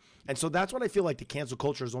everybody it. And so that's what I feel like the cancel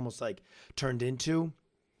culture is almost like turned into.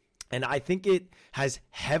 And I think it has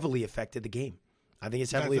heavily affected the game. I think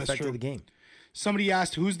it's heavily affected the game. Somebody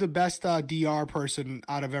asked who's the best DR person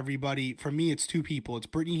out of everybody. For me, it's two people. It's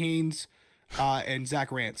Brittany Haynes and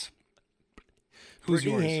Zach Rance. Who's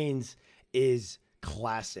Brittany yours? Haynes is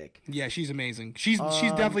classic. Yeah, she's amazing. She's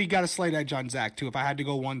definitely got a slight edge on Zach too. If I had to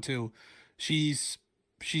go 1-2, she's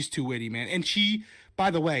too witty, man. And she, by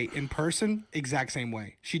the way, in person, exact same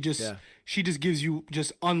way. She just gives you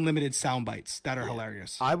just unlimited sound bites that are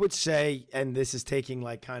hilarious. I would say, and this is taking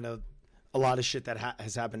like kind of a lot of shit that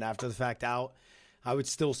has happened after the fact out. I would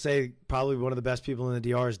still say probably one of the best people in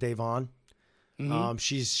the DR is Davon.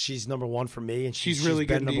 She's number one for me, and she's really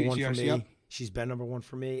been number one for me. Yep. She's been number one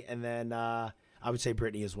for me, and then I would say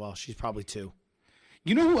Brittany as well. She's probably 2.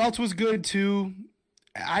 You know who else was good too?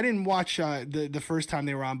 I didn't watch the first time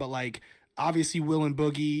they were on, but like obviously Will and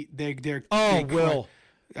Boogie, they're Will.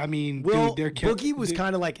 I mean, Will, dude, Boogie was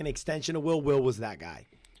kind of like an extension of Will. Will was that guy.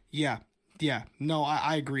 Yeah. No,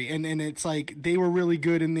 I agree, and it's like they were really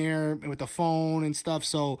good in there with the phone and stuff.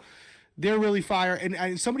 So they're really fire.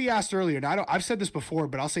 And somebody asked earlier, and I've said this before,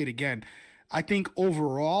 but I'll say it again. I think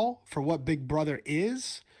overall, for what Big Brother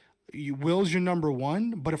is, Will's your number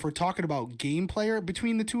one. But if we're talking about game player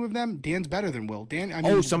between the two of them, Dan's better than Will. Dan. I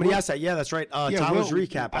mean, somebody asked that. Yeah, that's right. Tyler's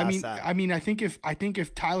recap asked that. I think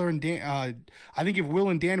if Tyler and Dan, I think if Will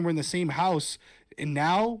and Dan were in the same house, and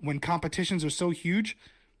now when competitions are so huge,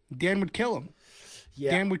 Dan would kill him.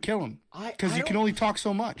 Yeah. Dan would kill him because you can only talk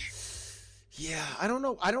so much. Yeah, I don't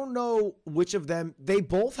know. I don't know which of them. They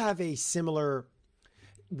both have a similar.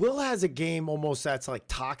 Will has a game almost that's like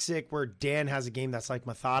toxic, where Dan has a game that's like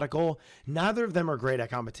methodical. Neither of them are great at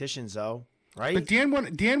competitions, though, right? But Dan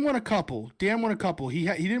won a couple. He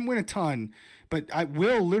didn't win a ton, but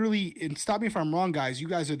Will literally. And stop me if I'm wrong, guys. You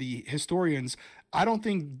guys are the historians. I don't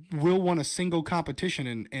think Will won a single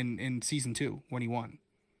competition in season 2 when he won.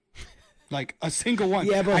 Like a single one.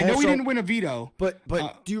 Yeah, but I know he didn't win a veto. But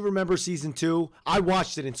do you remember season 2? I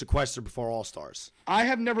watched it in sequester before All Stars. I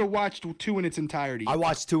have never watched 2 in its entirety. I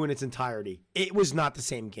watched 2 in its entirety. It was not the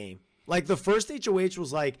same game. Like the first HOH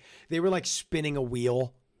was like they were like spinning a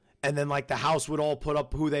wheel, and then like the house would all put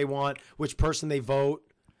up who they want, which person they vote,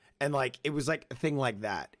 and like it was like a thing like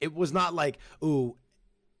that. It was not like ooh.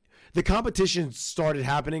 The competition started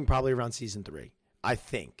happening probably around season 3, I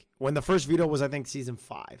think. When the first veto was, I think, season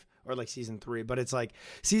 5 or like season 3. But it's like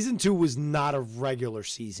season 2 was not a regular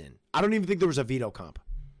season. I don't even think there was a veto comp.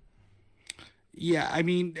 Yeah, I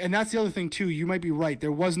mean, and that's the other thing too. You might be right.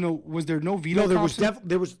 Was there no veto? No,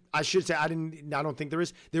 there was. I should say I don't think there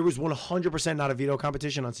is. There was 100% not a veto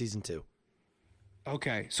competition on season 2.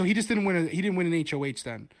 Okay, so he just didn't win. He didn't win an HOH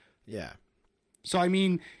then. Yeah. So I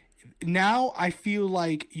mean, now I feel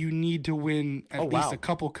like you need to win at least a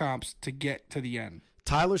couple comps to get to the end.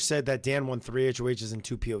 Tyler said that Dan won 3 HOHs and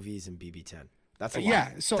 2 POVs in BB10. That's a lot.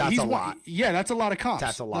 Yeah, so that's he's a won. lot. Yeah, that's a lot of comps.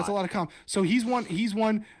 That's a lot. That's a lot of comps. So he's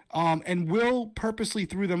won. And Will purposely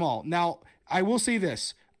threw them all. Now, I will say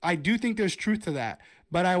this. I do think there's truth to that.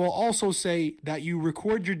 But I will also say that you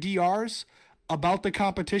record your DRs about the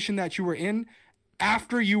competition that you were in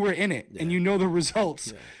after you were in it, and you know the results.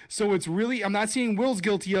 Yeah. So it's really, I'm not saying Will's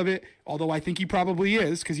guilty of it, although I think he probably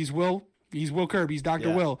is, because he's Will Kirby, he's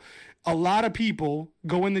Dr. Will. A lot of people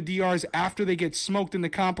go in the DRs after they get smoked in the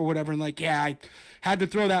comp or whatever, and like, yeah, I had to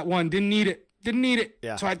throw that one, didn't need it,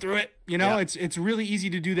 so I threw it. You know, it's really easy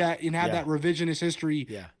to do that and have that revisionist history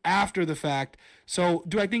after the fact. So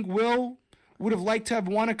do I think Will would have liked to have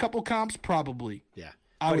won a couple comps? Probably. Yeah.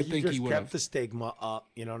 I would think he would have kept the stigma up.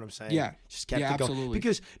 You know what I'm saying? Yeah. Just kept it going. Absolutely.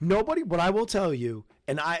 Because what I will tell you,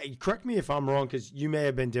 and correct me if I'm wrong, because you may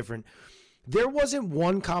have been different. There wasn't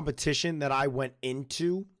one competition that I went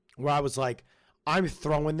into where I was like, I'm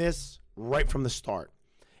throwing this right from the start.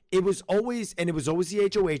 It was always the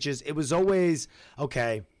HOHs. It was always,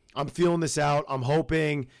 okay, I'm feeling this out. I'm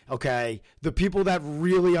hoping, okay, the people that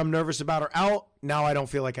really I'm nervous about are out. Now I don't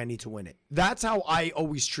feel like I need to win it. That's how I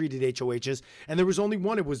always treated HOHs. And there was only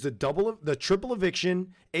one. It was the triple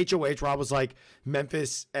eviction HOH where I was like,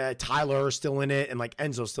 Memphis, Tyler are still in it, and like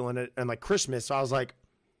Enzo's still in it, and like Christmas. So I was like,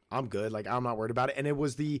 I'm good. Like, I'm not worried about it. And it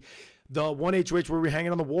was the one HOH where we were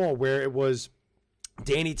hanging on the wall where it was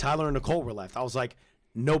Danny, Tyler, and Nicole were left. I was like,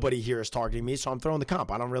 nobody here is targeting me, so I'm throwing the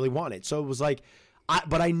comp. I don't really want it. So it was like,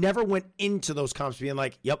 but I never went into those comps being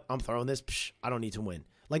like, yep, I'm throwing this. Psh, I don't need to win.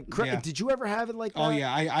 Like, did you ever have it like that? Oh,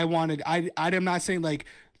 yeah. I'm not saying like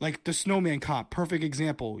the snowman comp, perfect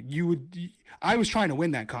example. I was trying to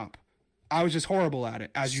win that comp. I was just horrible at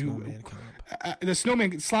it. The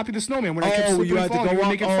snowman, Sloppy the snowman, when I kept slipping and falling, you were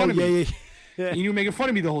making fun of me. And you were making fun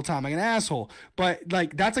of me the whole time like an asshole. But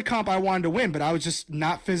like that's a comp I wanted to win, but I was just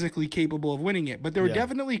not physically capable of winning it. But there were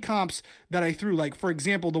definitely comps that I threw. Like, for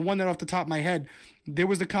example, the one that off the top of my head, there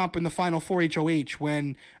was the comp in the final 4 HOH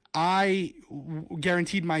when I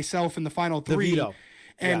guaranteed myself in the final 3. The veto.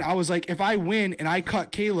 And I was like, if I win and I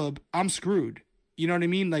cut Caleb, I'm screwed. You know what I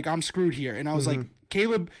mean? Like, I'm screwed here. And I was like,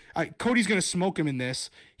 Caleb, Cody's going to smoke him in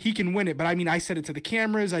this. He can win it. But I mean, I said it to the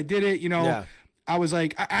cameras. I did it, you know. Yeah. I was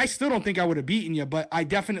like, I still don't think I would have beaten you, but I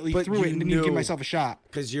definitely threw it and didn't even give myself a shot.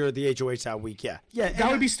 Because you're the HOH that week, yeah.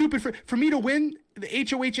 That would be stupid. For me to win the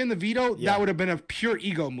HOH and the veto, that would have been a pure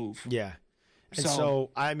ego move. Yeah. And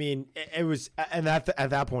so I mean, it was, and at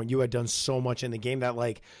that point, you had done so much in the game that,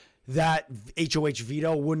 like, that HOH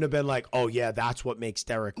veto wouldn't have been like, oh, yeah, that's what makes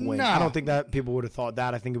Derrick win. No. I don't think that people would have thought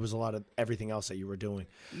that. I think it was a lot of everything else that you were doing.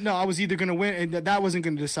 No, I was either going to win, and that wasn't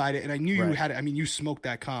going to decide it. And I knew you had it. I mean, you smoked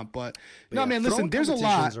that comp. But no, man, listen, there's a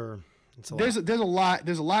lot. There's a lot.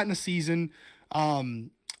 There's a lot in the season. I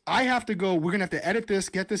have to go. We're going to have to edit this,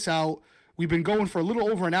 get this out. We've been going for a little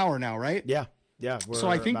over an hour now, right? Yeah. Yeah. So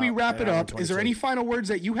I think we wrap it up. Is there any final words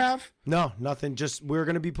that you have? No, nothing. Just we're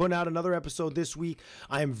going to be putting out another episode this week.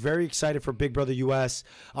 I am very excited for Big Brother US.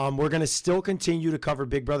 We're going to still continue to cover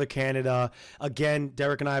Big Brother Canada. Again,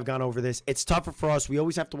 Derrick and I have gone over this. It's tougher for us. We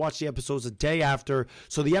always have to watch the episodes a day after.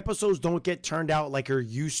 So the episodes don't get turned out like you're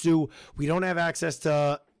used to. We don't have access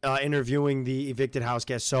to interviewing the evicted house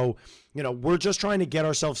guests. So, you know, we're just trying to get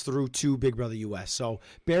ourselves through to Big Brother US. So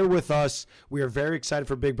bear with us. We are very excited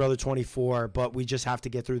for Big Brother 24, but we just have to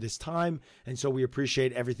get through this time. And so we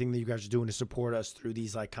appreciate everything that you guys are doing to support us through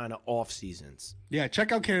these like kind of off seasons. Yeah,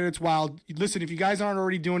 check out Canada's Wild. Listen, if you guys aren't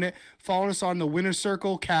already doing it, follow us on the Winner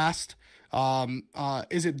Circle Cast.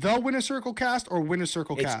 Is it the Winner Circle Cast or Winner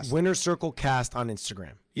Circle Cast? It's Winner Circle Cast on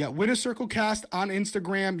Instagram. Yeah, Winner Circle Cast on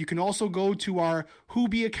Instagram. You can also go to our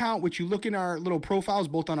Hoobie account, which you look in our little profiles,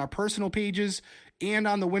 both on our personal pages and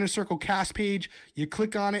on the Winner Circle Cast page. You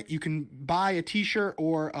click on it. You can buy a t-shirt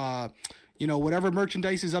or, you know, whatever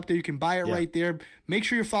merchandise is up there. You can buy it right there. Make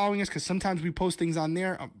sure you're following us because sometimes we post things on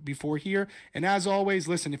there before here. And as always,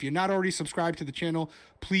 listen, if you're not already subscribed to the channel,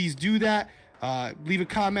 please do that. Leave a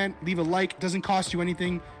comment, leave a like. It doesn't cost you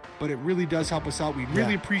anything, but it really does help us out. We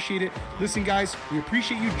really appreciate it. Listen, guys, we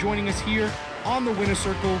appreciate you joining us here on the Winner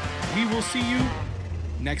Circle. We will see you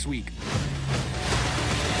next week.